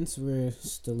since we're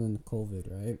still in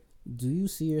COVID, right? Do you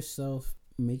see yourself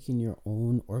making your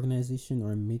own organization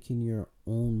or making your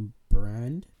own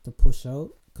brand to push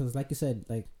out? Because like you said,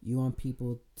 like you want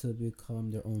people to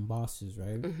become their own bosses,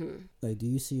 right? Like, do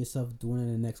you see yourself doing it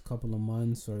in the next couple of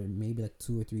months or maybe like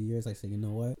 2 or 3 years? Like, say, you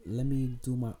know what? Let me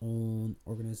do my own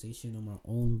organization or my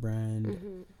own brand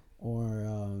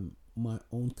or my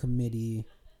own committee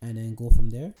and then go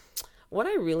from there? What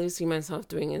I really see myself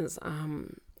doing is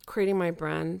creating my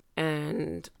brand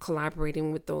and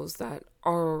collaborating with those that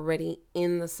are already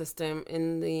in the system,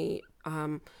 in the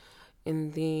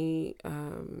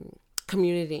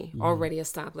community already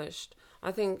established.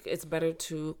 I think it's better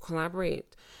to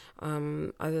collaborate,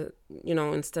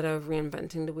 instead of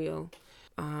reinventing the wheel.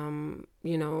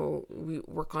 We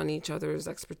work on each other's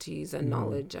expertise and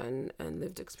knowledge and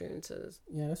lived experiences.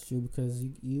 Yeah, that's true because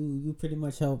you pretty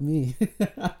much helped me.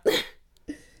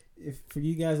 If for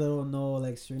you guys that don't know,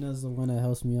 like Serena's the one that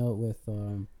helps me out with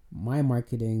my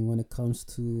marketing when it comes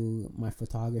to my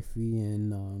photography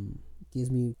and gives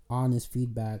me honest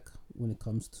feedback when it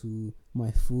comes to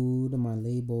my food and my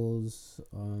labels.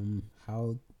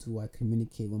 How do I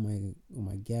communicate with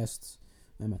my guests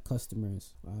and my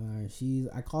customers?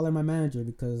 I call her my manager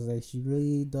because like she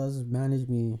really does manage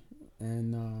me,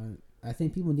 and I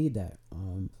think people need that.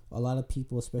 A lot of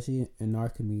people, especially in our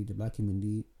community, the Black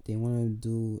community, they want to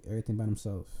do everything by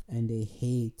themselves and they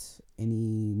hate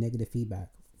any negative feedback.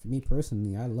 For me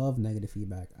personally, I love negative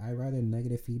feedback. I rather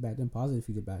negative feedback than positive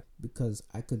feedback because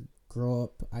I could grow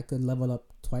up, I could level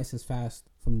up twice as fast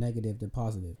from negative than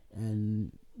positive.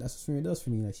 And that's what Serena does for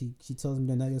me. Like she tells me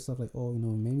the negative stuff like, oh,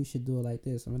 maybe you should do it like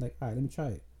this. I'm like, all right, let me try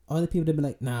it. Other people they've been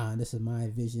like, nah, this is my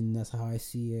vision, that's how I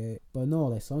see it. But no,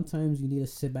 like sometimes you need to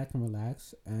sit back and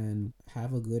relax and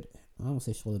have a good I don't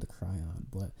say shoulder to cry on,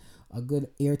 but a good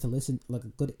ear to listen, like a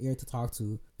good ear to talk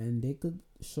to, and they could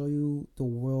show you the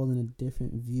world in a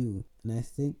different view. And I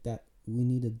think that we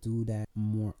need to do that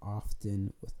more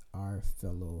often with our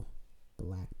fellow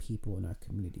Black people in our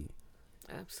community.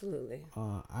 Absolutely.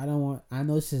 I don't want. I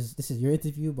know this is your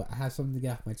interview, but I have something to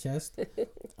get off my chest.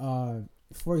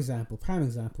 For example, prime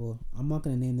example. I'm not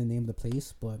gonna name the name of the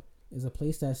place, but it's a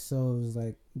place that sells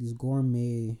like these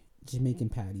gourmet Jamaican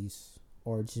patties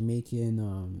or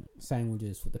Jamaican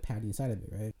sandwiches with the patty inside of it,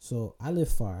 right? So I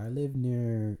live far. I live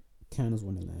near Canada's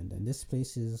Wonderland, and this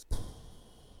place is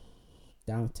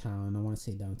downtown. I want to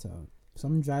say downtown. So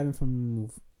I'm driving from,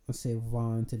 let's say,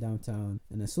 Vaughan to downtown,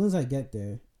 and as soon as I get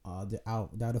there, they're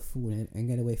out of food and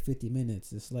get away 50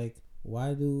 minutes. It's like,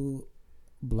 why do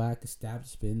Black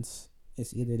establishments?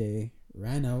 It's either they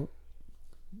ran out,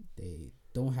 they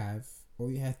don't have,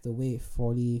 or you have to wait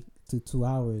 40 to 2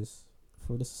 hours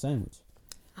for this sandwich.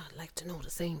 I'd like to know the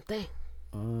same thing.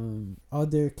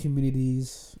 Other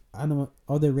communities, I don't know,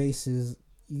 other races,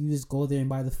 you just go there and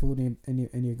buy the food and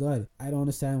you're good. I don't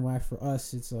understand why for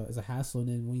us it's a hassle, and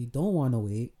then when you don't want to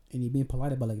wait and you're being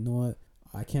polite about like, you know what,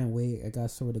 I can't wait, I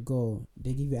got somewhere to go,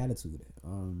 they give you attitude,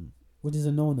 which is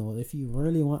a no-no. If you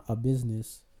really want a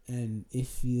business and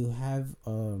if you have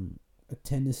a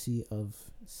tendency of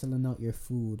selling out your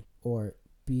food or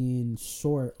being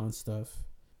short on stuff,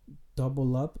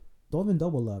 double up. Don't even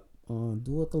double up.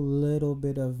 Do like a little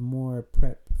bit of more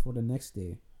prep for the next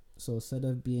day. So instead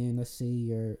of being, let's say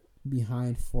you're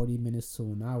behind 40 minutes to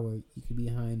an hour, you could be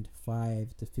behind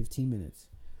 5 to 15 minutes.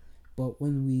 But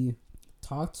when we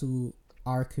talk to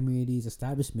our community's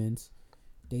establishments,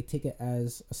 they take it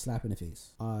as a slap in the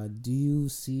face. Do you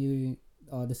see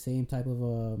the same type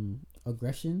of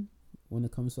aggression when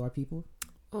it comes to our people?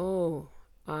 Oh,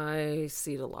 I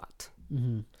see it a lot.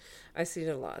 Mm-hmm. I see it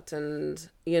a lot. And,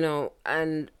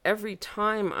 and every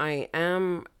time I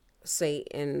am, say,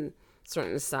 in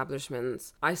certain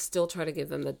establishments, I still try to give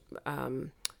them the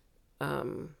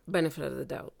benefit of the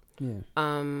doubt. Yeah.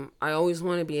 I always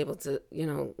want to be able to,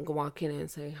 walk in and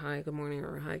say, hi, good morning,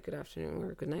 or hi, good afternoon,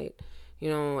 or good night,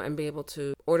 and be able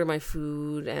to order my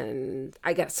food and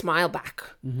I get a smile back,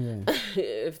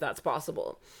 if that's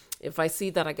possible. If I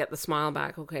see that I get the smile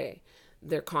back, okay,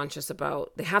 they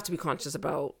have to be conscious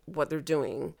about what they're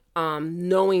doing,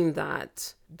 knowing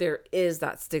that there is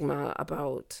that stigma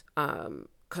about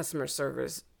customer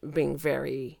service being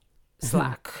very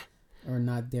slack. Or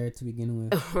not there to begin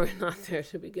with.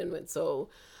 So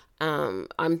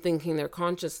I'm thinking they're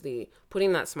consciously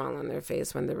putting that smile on their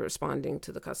face when they're responding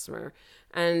to the customer.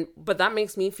 But that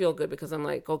makes me feel good because I'm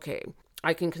like, okay,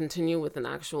 I can continue with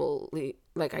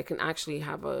I can actually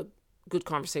have a good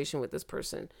conversation with this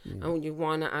person. Yeah. And you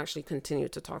want to actually continue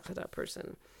to talk to that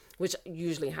person, which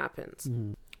usually happens.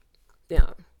 Mm-hmm.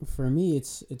 Yeah. For me,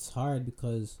 it's hard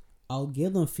because I'll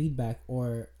give them feedback,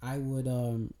 or I would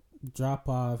drop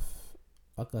off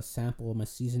like a sample of my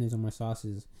seasonings or my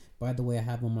sauces. By the way, I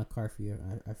have on my car for you.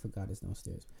 I forgot it's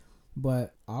downstairs.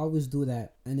 But I always do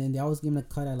that. And then they always give me a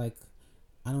cut. I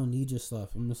don't need your stuff.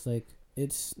 I'm just like,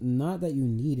 it's not that you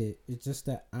need it. It's just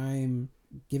that I'm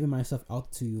giving myself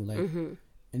out to you. Like, mm-hmm.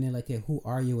 And they're like, hey, who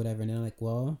are you? Whatever. And they're like,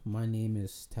 well, my name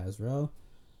is Tazrell.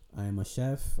 I'm a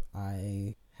chef.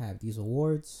 I have these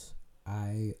awards.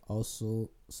 I also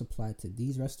supply to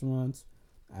these restaurants.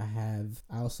 I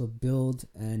also build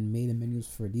and made the menus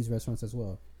for these restaurants as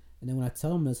well. And then when I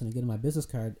tell them this and I get them my business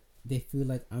card, they feel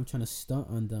like I'm trying to stunt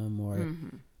on them, or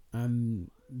mm-hmm.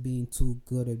 I'm being too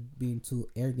good or being too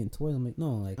arrogant towards them. Like,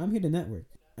 no, like, I'm here to network.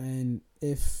 And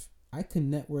if I can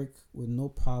network with no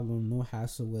problem, no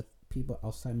hassle with people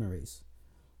outside my race,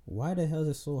 why the hell is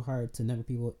it so hard to network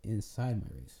people inside my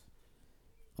race?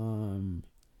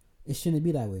 It shouldn't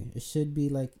be that way. It should be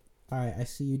like, all right, I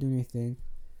see you doing your thing.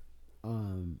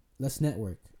 Let's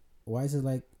network. Why is it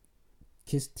like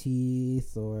kiss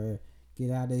teeth or get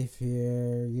out of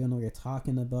here? You don't know what you're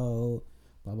talking about.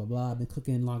 Blah blah blah. I've been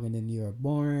cooking longer than you were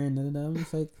born. I'm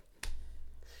just like,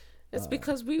 it's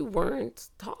because we weren't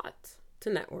taught to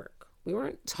network. We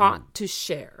weren't taught to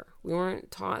share. We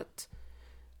weren't taught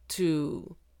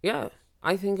to. Yeah,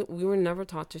 I think we were never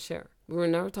taught to share. We were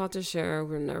never taught to share.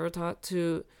 We were never taught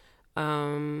to,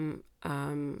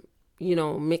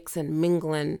 mix and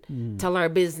mingle and tell our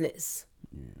business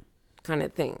kind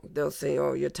of thing. They'll say,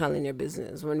 oh, you're telling your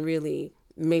business, when really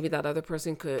maybe that other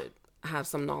person could have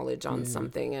some knowledge on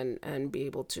something and be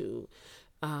able to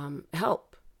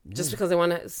help just because they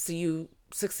want to see you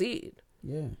succeed.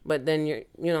 Yeah. But then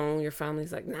your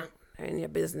family's like, no, they're in your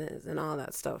business and all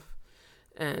that stuff.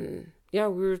 And yeah,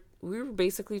 we were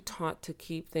basically taught to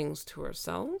keep things to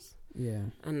ourselves. Yeah.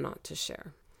 And not to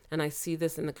share. And I see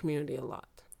this in the community a lot.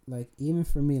 Like, even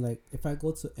for me, like, if I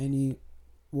go to any,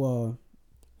 well,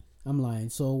 I'm lying.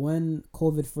 So when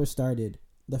COVID first started,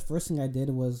 the first thing I did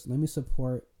was, let me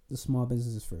support the small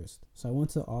businesses first. So I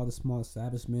went to all the small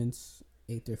establishments,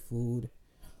 ate their food,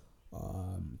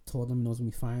 told them it was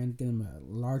gonna be fine, give them a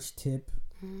large tip,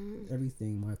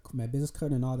 everything, my business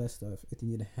card and all that stuff. If they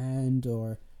need a hand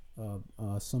or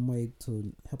some way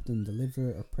to help them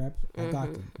deliver or prep, I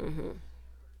got them.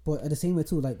 But at the same way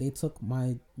too, like, they took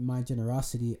my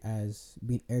generosity as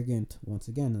being arrogant once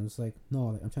again. I was like, no,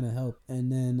 like, I'm trying to help.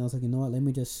 And then I was like, you know what, let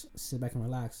me just sit back and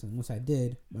relax. And once I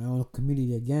did, my own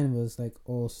community again was like,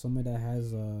 oh, somebody that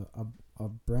has a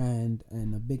brand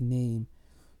and a big name,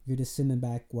 you're just sitting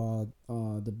back while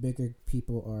the bigger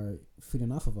people are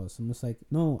feeding off of us. I'm just like,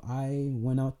 no, I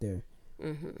went out there.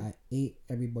 I ate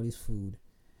everybody's food.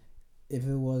 If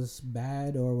it was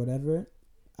bad or whatever,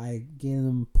 I gave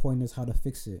them pointers how to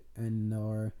fix it and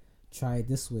or try it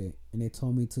this way. And they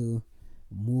told me to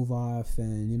move off.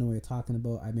 And you know what you're talking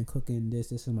about. I've been cooking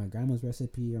this is my grandma's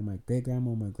recipe or my great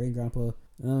grandma, my great grandpa.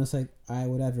 And I was like,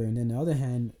 whatever. And then the other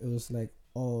hand, it was like,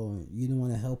 oh, you don't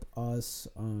want to help us.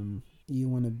 You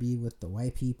want to be with the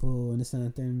white people and this and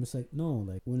that. And I'm just like, no,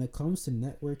 like, when it comes to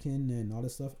networking and all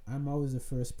this stuff, I'm always the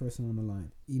first person on the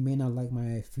line. You may not like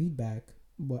my feedback,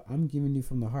 but I'm giving you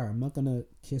from the heart. I'm not gonna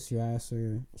kiss your ass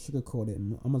or sugarcoat it.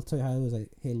 I'm gonna tell you how it was. Like,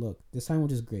 hey, look, this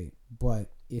sandwich is great, but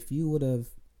if you would have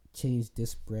changed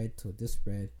this bread to this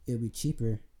bread, it would be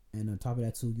cheaper. And on top of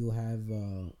that too, you'll have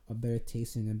a better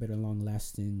tasting and better long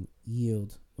lasting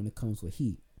yield when it comes with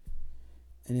heat.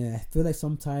 And then I feel like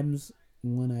sometimes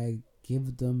when I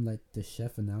give them like the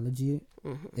chef analogy,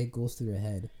 it goes through their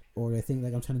head, or they think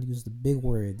like I'm trying to use the big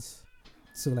words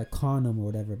to like con them or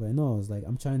whatever. But no, it's like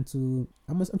I'm trying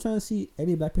to see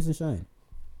every black person shine.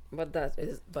 But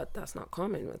that's not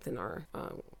common within our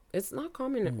it's not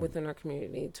common within our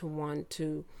community to want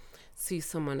to see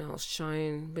someone else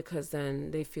shine, because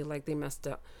then they feel like they missed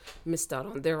out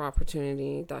on their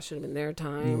opportunity. That should have been their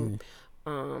time.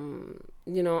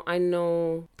 You know, I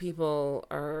know people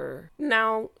are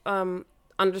now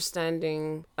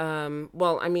understanding,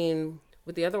 well, I mean,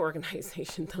 with the other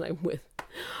organization that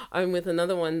I'm with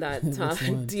another one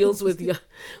that deals with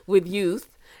youth,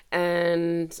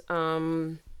 and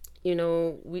you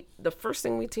know, the first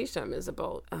thing we teach them is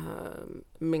about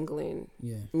mingling,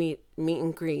 meet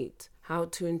and greet, how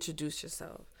to introduce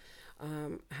yourself,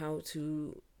 how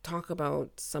to talk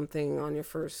about something on your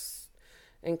first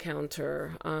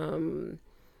encounter,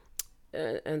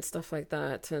 and stuff like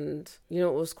that. And you know,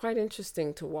 it was quite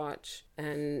interesting to watch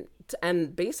and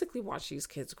basically watch these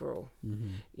kids grow.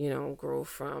 You know, grow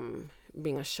from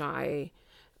being a shy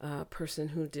person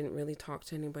who didn't really talk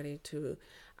to anybody to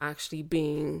actually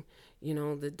being, you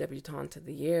know, the debutante of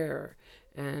the year.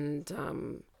 And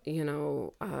you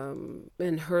know,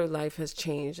 and her life has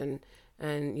changed, and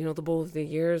you know, the both of the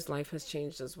years' life has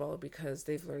changed as well, because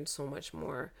they've learned so much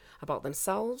more about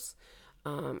themselves,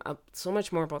 so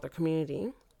much more about their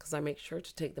community, because I make sure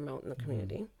to take them out in the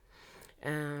community,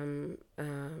 and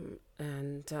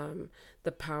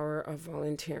the power of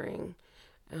volunteering.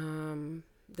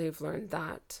 They've learned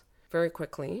that very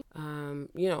quickly,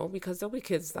 you know, because there'll be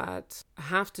kids that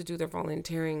have to do their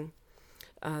volunteering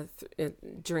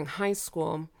during high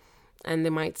school, and they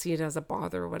might see it as a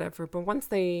bother or whatever. But once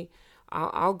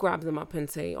I'll grab them up and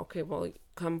say, okay, well,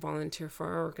 come volunteer for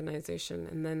our organization.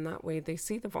 And then that way they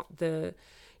see the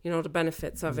you know, the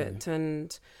benefits of it,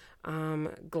 and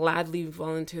gladly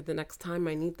volunteer the next time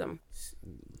I need them.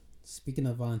 Speaking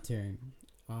of volunteering,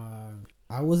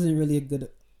 I wasn't really a good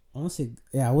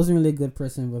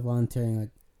person with volunteering. Like,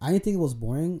 I didn't think it was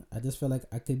boring. I just felt like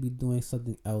I could be doing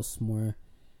something else more,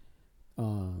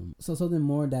 so something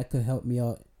more that could help me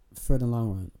out for the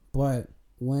long run. But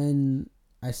when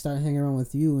I started hanging around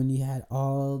with you and you had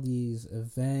all these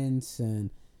events and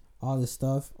all this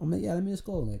stuff, I'm like, yeah, let me just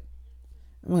go. Like,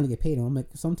 I'm gonna get paid. I'm like,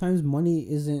 sometimes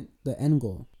money isn't the end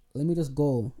goal. Let me just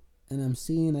go. And I'm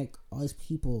seeing like all these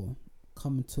people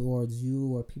coming towards you,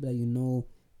 or people that you know,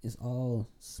 it's all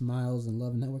smiles and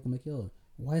love and network. I'm like, yo,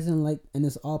 why isn't like, and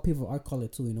it's all people of our color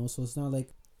too, you know? So it's not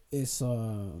like it's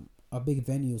a big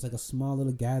venue. It's like a small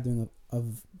little gathering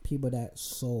of people that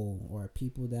sew, or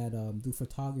people that do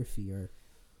photography, or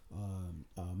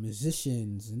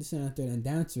musicians and this and that and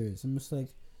dancers. I'm just like,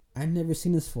 I've never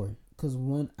seen this before. Because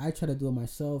when I try to do it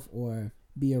myself or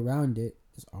be around it,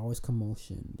 there's always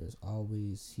commotion. There's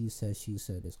always he said, she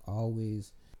said. There's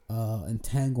always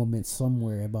entanglement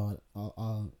somewhere about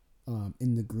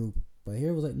in the group. But here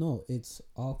it was like, no, it's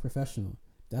all professional.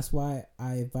 That's why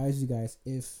I advise you guys,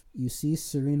 if you see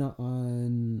Serena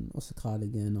on, what's it called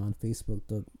again, on Facebook,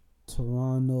 the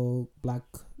Toronto Black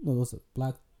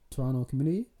Toronto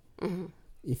community. Mm-hmm.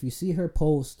 If you see her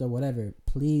post or whatever,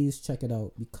 please check it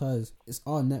out because it's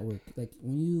all network. Like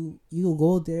when you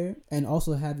go there and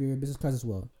also have your business cards as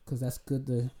well, because that's good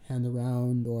to hand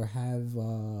around or have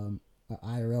an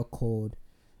IRL code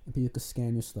and people can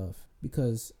scan your stuff.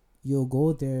 Because you'll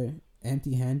go there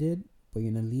empty-handed, but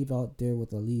you're gonna leave out there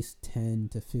with at least 10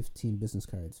 to 15 business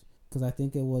cards. Because I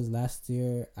think it was last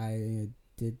year I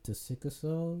did the sickle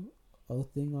cell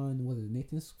thing on, was it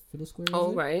Nathan's Phillip Square?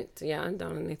 Oh, right. Yeah,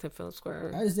 down in Nathan Phillip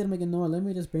Square. I just didn't make it known. Let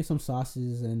me just bring some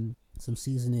sauces and some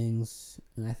seasonings.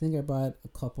 And I think I bought a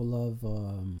couple of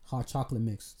hot chocolate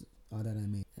mix that I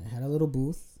made. I had a little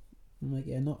booth. I'm like,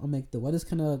 yeah, no, I'm like, the weather's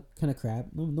kind of crap.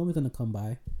 Nobody's going to come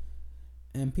by.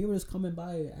 And people just coming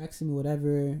by, asking me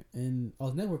whatever. And I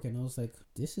was networking. I was like,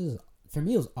 for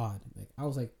me, it was odd. Like, I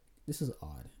was like, this is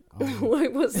odd. Why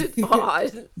was it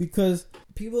odd? Because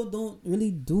people don't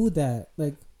really do that.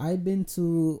 Like I've been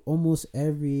to almost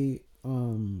every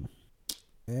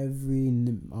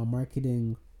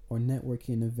marketing or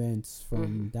networking events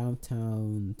from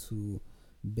downtown to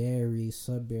Barrie,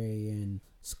 Sudbury, and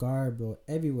Scarborough,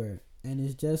 everywhere, and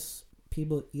it's just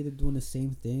people either doing the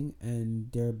same thing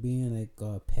and they're being like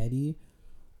petty,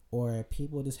 or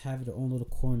people just have their own little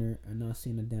corner and not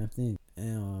seeing a damn thing.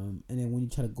 And then when you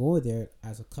try to go there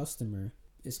as a customer,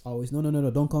 it's always no,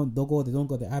 don't go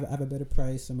there. I have a better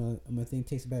price, and my thing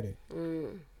tastes better.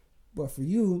 But for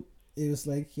you, it was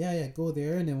like yeah, go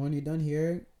there, and then when you're done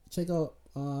here, check out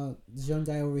this young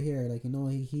guy over here. Like, you know,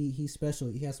 he's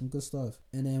special. He has some good stuff.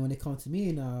 And then when they come to me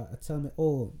and I tell them,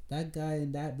 oh, that guy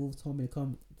in that booth told me to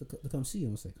come see you.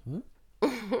 I was like, huh?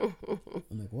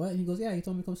 I'm like, what? And he goes, yeah, he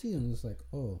told me to come see you. And it's like,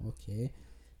 oh, okay.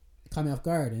 Caught me off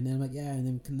guard. And then I'm like, yeah, and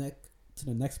then connect to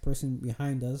the next person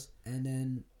behind us. And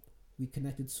then we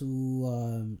connected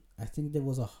to I think there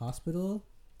was a hospital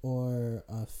or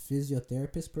a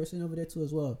physiotherapist person over there too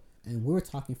as well. And we were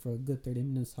talking for a good 30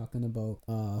 minutes talking about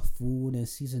food and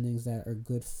seasonings that are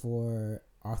good for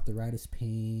arthritis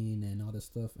pain and all this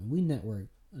stuff. And we networked.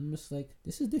 And I'm just like,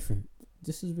 this is different.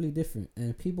 This is really different.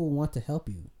 And people want to help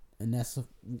you. And that's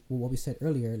what we said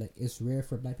earlier. Like, it's rare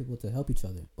for black people to help each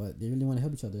other. But they really want to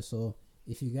help each other. So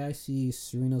if you guys see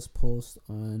Serena's post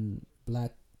on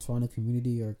Black Toronto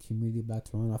Community or Community Black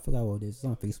Toronto, I forgot what it is. It's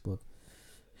on Facebook.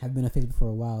 Have been on Facebook for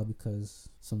a while because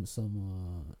some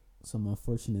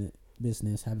unfortunate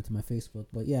business happened to my Facebook.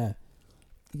 But yeah,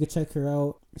 you can check her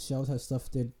out. She always has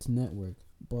stuff there to network.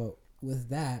 But with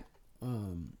that,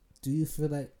 do you feel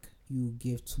like you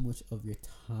give too much of your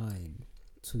time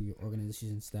to your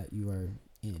organizations that you are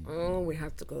in? Oh, we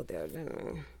have to go there,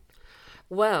 didn't we?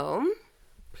 Well,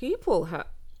 people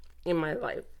in my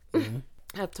life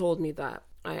have told me that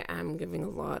I am giving a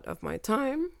lot of my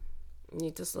time.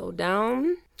 Need to slow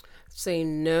down. Say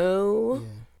no.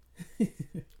 Yeah.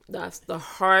 That's the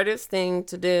hardest thing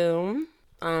to do.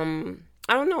 I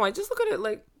don't know. I just look at it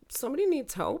like somebody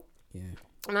needs help. Yeah.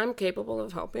 And I'm capable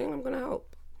of helping. I'm going to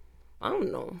help. I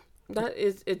don't know. That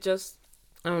is, it just,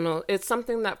 I don't know. It's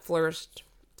something that flourished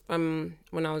when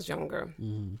I was younger.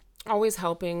 Mm-hmm. Always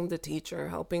helping the teacher,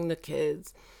 helping the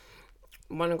kids.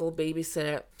 Want to go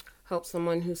babysit, help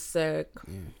someone who's sick.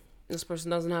 Yeah. This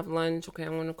person doesn't have lunch. Okay, I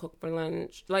want to cook for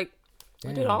lunch. Like,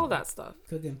 damn. I did all that stuff.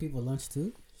 Cooking people lunch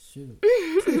too? Shoot.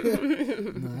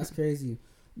 No, that's crazy.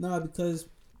 No, because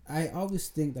I always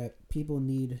think that people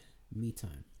need me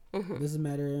time. Mm-hmm. It doesn't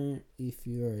matter if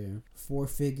you're 4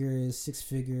 figures, 6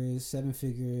 figures, 7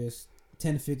 figures,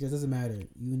 10 figures. Doesn't matter.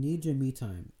 You need your me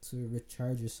time to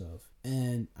recharge yourself.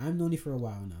 And I've known you for a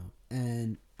while now,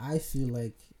 and I feel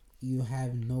like you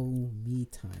have no me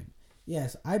time.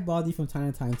 Yes, I bother you from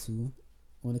time to time too,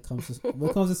 when it comes to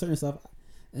certain stuff.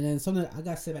 And then something I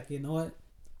gotta say back, you know what?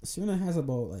 Serena has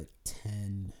about like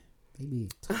 10, maybe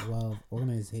 12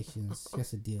 organizations she has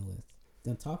to deal with.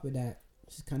 Then on top of that,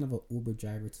 she's kind of an Uber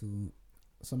driver to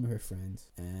some of her friends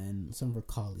and some of her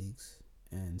colleagues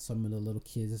and some of the little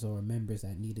kids or members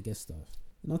that need to get stuff.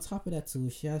 And on top of that too,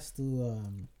 she has to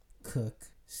cook,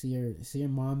 see her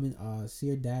mom and see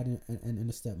her dad and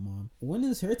the stepmom. When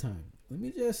is her time? Let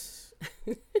me just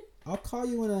I'll call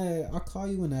you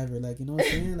whenever. Like, you know what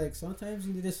I'm saying? Like, sometimes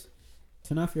you need to just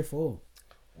turn off your phone.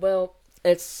 Well,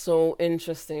 it's so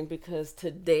interesting because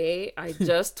today I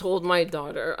just told my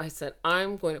daughter, I said,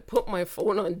 I'm going to put my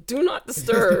phone on Do Not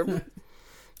Disturb.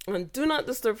 On Do Not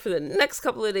Disturb for the next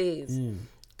couple of days.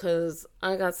 Because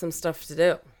I got some stuff to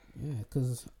do. Yeah,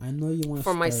 because I know you want to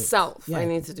for myself. Yeah. I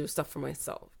need to do stuff for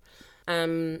myself. I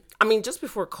mean, just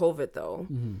before COVID, though,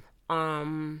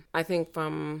 I think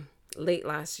from late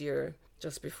last year,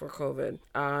 just before COVID,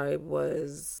 I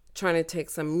was trying to take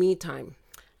some me time.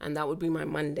 and that would be my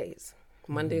Mondays.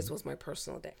 Mondays was my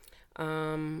personal day.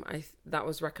 That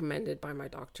was recommended by my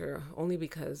doctor only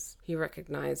because he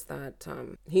recognized that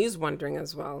he's wondering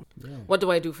as well. Yeah. What do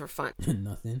I do for fun?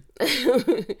 Nothing.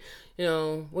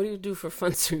 What do you do for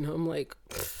fun, Serena? I'm like,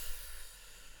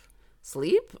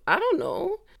 sleep? I don't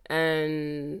know.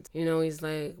 And he's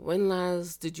like, when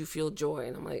last did you feel joy?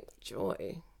 And I'm like,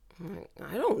 joy?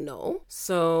 I don't know.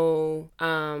 So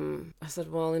I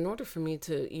said, well, in order for me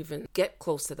to even get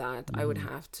close to that, I would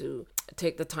have to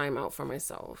take the time out for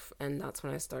myself. And that's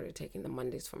when I started taking the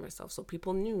Mondays for myself. So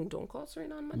people knew, don't call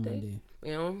Serena on Monday.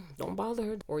 Don't bother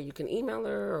her. Or you can email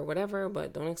her or whatever,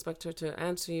 but don't expect her to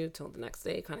answer you till the next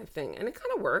day kind of thing. And it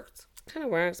kind of worked.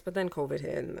 But then COVID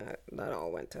hit and that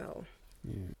all went to hell.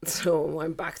 Yeah. So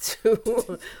I'm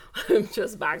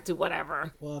just back to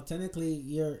whatever. Well, technically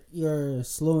you're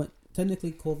slow.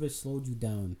 Technically COVID slowed you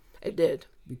down. It did.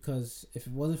 Because if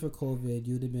it wasn't for COVID,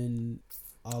 you'd have been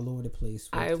all over the place.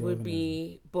 I would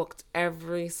be booked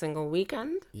every single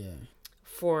weekend. Yeah.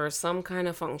 For some kind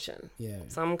of function. Yeah.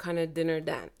 Some kind of dinner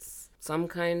dance. Some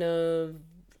kind of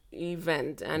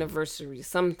event, anniversary,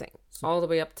 something. All the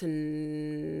way up to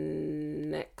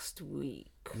next week.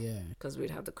 Yeah. Because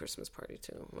we'd have the Christmas party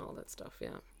too and all that stuff,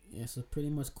 yeah. Yeah, so pretty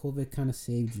much COVID kind of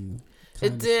saved you.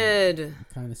 It did.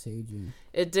 Kind of saved you.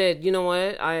 It did. You know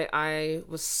what? I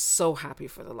was so happy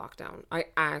for the lockdown. I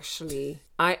actually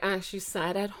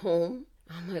sat at home.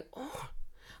 I'm like, oh,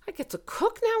 I get to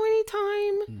cook now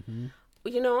anytime.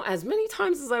 Mm-hmm. As many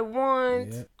times as I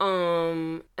want. Yep.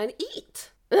 And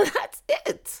eat. That's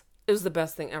it. It was the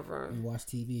best thing ever. And watch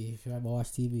TV. If you ever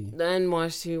watch TV. Then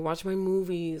watch TV. Watch my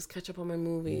movies. Catch up on my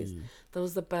movies. That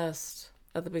was the best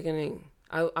at the beginning.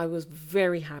 I was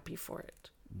very happy for it.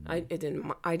 I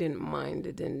didn't mind.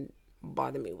 It didn't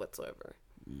bother me whatsoever.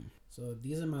 So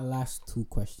these are my last two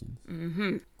questions.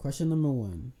 Mm-hmm. Question number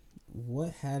 1.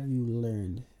 What have you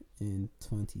learned in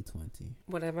 2020?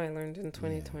 What have I learned in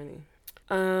 2020?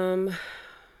 Yeah.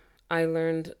 I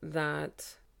learned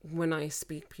that when I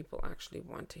speak, people actually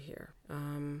want to hear.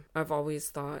 I've always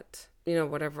thought,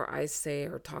 whatever I say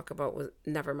or talk about was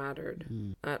never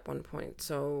mattered at one point.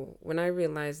 So when I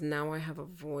realized now I have a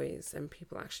voice and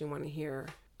people actually want to hear,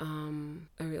 I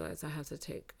realized I have to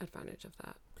take advantage of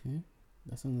that. Okay.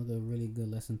 That's another really good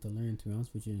lesson to learn, to be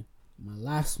honest with you. My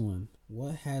last one.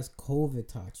 What has COVID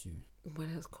taught you? What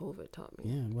has COVID taught me?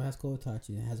 Yeah, what has COVID taught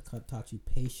you? It has taught you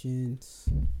patience,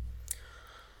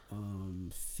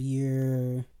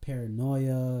 fear,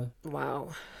 paranoia. Wow.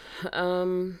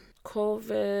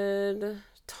 COVID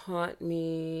taught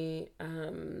me, I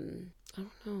don't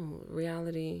know,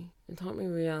 reality. It taught me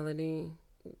reality.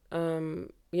 I'll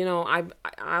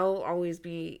always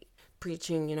be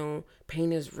preaching,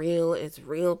 pain is real. It's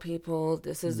real, people.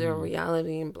 This is their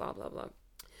reality and blah, blah, blah.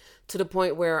 To the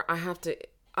point where I have to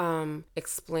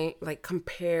explain,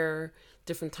 compare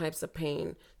different types of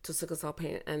pain to sickle cell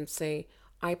pain and say,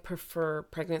 I prefer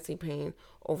pregnancy pain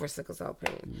over sickle cell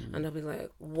pain. And they'll be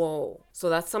like, whoa. So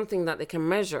that's something that they can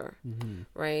measure,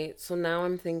 right? So now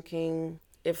I'm thinking,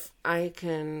 if I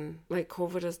can,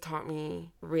 COVID has taught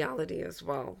me reality as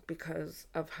well because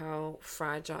of how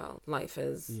fragile life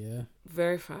is. Yeah.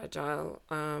 Very fragile.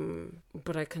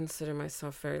 But I consider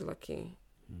myself very lucky.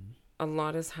 A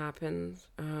lot has happened.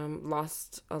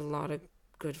 Lost a lot of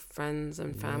good friends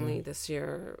and family this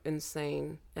year.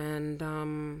 Insane. And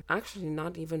actually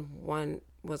not even one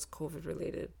was COVID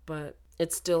related, but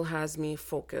it still has me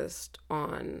focused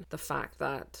on the fact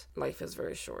that life is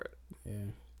very short. Yeah.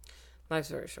 Life's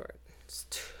very short. It's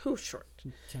too short.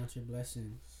 Count your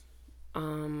blessings.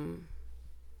 And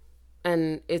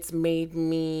it's made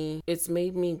me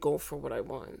go for what I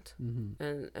want.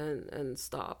 And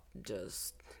stop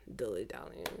just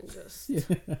dilly-dallying and just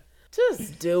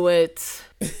do it.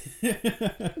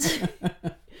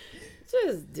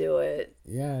 Just do it.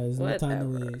 Yeah, there's no time to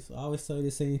waste. I always tell you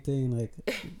the same thing.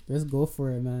 Just go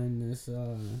for it, man.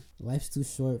 Life's too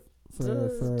short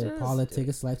for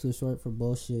politics. Life's too short for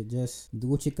bullshit. Just do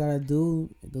what you gotta do.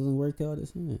 It doesn't work out.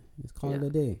 It's call it a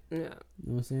day. Yeah. You know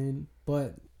what I'm saying?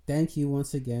 But thank you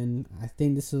once again. I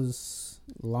think this was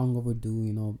long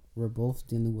overdue. We're both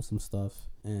dealing with some stuff.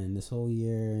 And this whole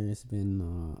year, it's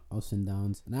been ups and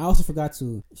downs. And I also forgot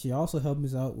she also helped me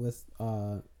out with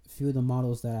few of the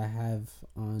models that I have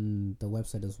on the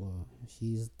website as well.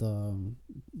 She's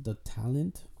the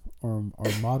talent or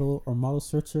model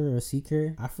searcher or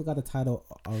seeker. I forgot the title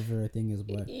of her thing is,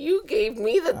 but you gave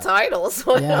me the title,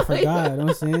 so yeah, I forgot. You know what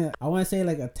I'm saying? I want to say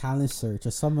a talent search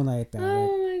or something like that.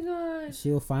 Oh my god!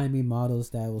 She'll find me models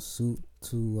that will suit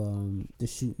to the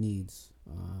shoot needs.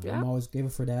 I'm always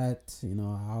grateful for that. You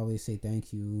know, I always say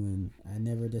thank you, and I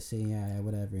never just say yeah,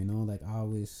 whatever. You know, like I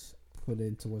always put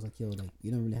it towards like, yo, like you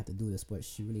don't really have to do this, but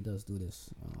she really does do this.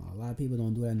 A lot of people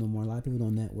don't do that no more. A lot of people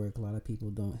don't network. A lot of people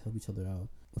don't help each other out,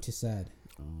 which is sad.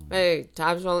 Hey,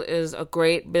 Tajwell is a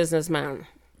great businessman.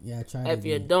 Yeah, I tried. If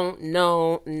you don't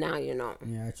know, now you know.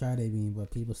 Yeah, I tried it, but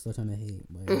people still trying to hate.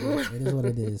 But it is what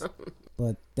it is.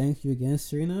 But thank you again,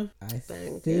 Serena.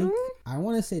 Thank you. I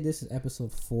want to say this is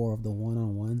episode 4 of the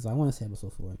one-on-ones. I want to say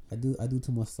episode 4. I do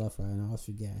too much stuff right now. I always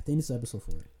forget. I think this is episode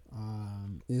 4.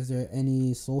 Is there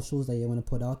any socials that you want to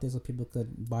put out there so people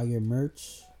could buy your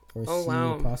merch or see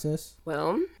your process?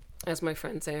 Well, as my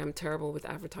friends say, I'm terrible with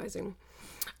advertising.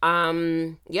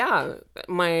 Yeah,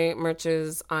 my merch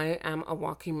is I Am a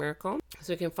Walking Miracle.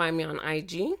 So you can find me on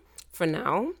IG for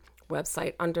now.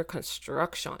 Website under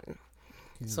construction.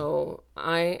 Yeah. So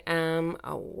I Am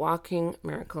a Walking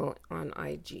Miracle on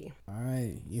IG. All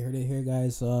right, you heard it here,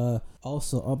 guys.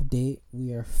 Also update,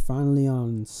 we are finally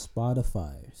on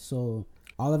Spotify. So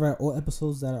all of our old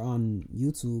episodes that are on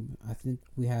YouTube, I think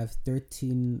we have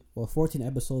 14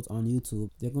 episodes on YouTube.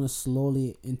 They're going to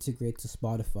slowly integrate to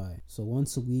Spotify. So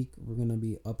once a week, we're going to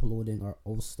be uploading our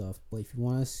old stuff. But if you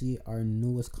want to see our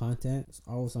newest content, it's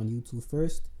always on YouTube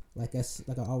first. Like I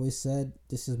always said,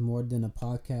 this is more than a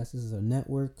podcast. This is a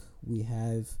network. We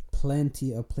have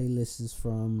plenty of playlists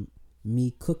from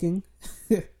me cooking.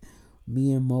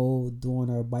 Me and Mo doing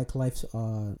our bike life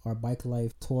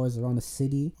tours around the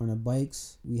city on our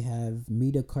bikes. We have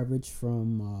media coverage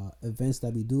from events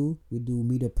that we do. We do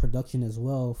media production as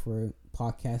well for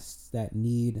podcasts that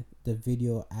need the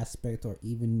video aspect or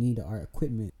even need our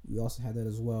equipment. We also have that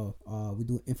as well. We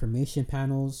do information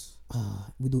panels.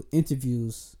 We do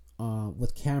interviews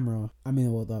with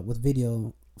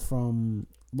video from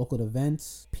local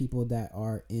events, people that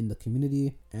are in the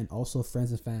community, and also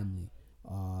friends and family.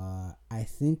 I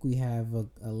think we have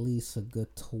at least a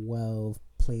good 12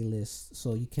 playlists,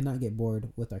 so you cannot get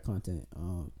bored with our content.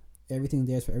 Everything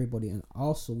there is for everybody, and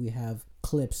also we have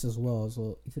clips as well.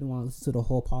 So if you don't want to listen to the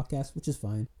whole podcast, which is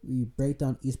fine, we break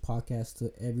down each podcast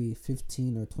to every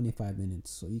 15 or 25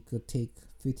 minutes. So you could take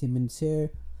 15 minutes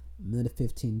here, another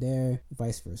 15 there,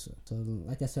 vice versa. So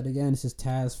like I said again, this is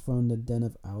Taz from the Den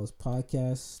of Owls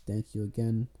podcast. Thank you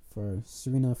again for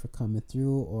Serena for coming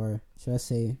through, or should I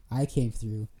say I came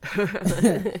through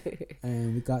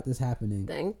and we got this happening.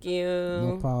 Thank you.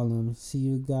 No problem. See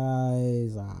you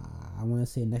guys. I want to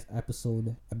say next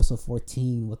episode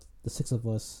 14 with the 6 of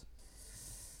us.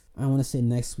 I want to say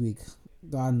next week.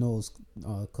 God knows,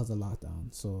 cause of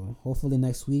lockdown. So hopefully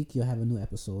next week you'll have a new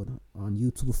episode on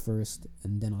YouTube first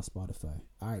and then on Spotify.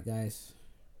 All right, guys.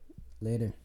 Later.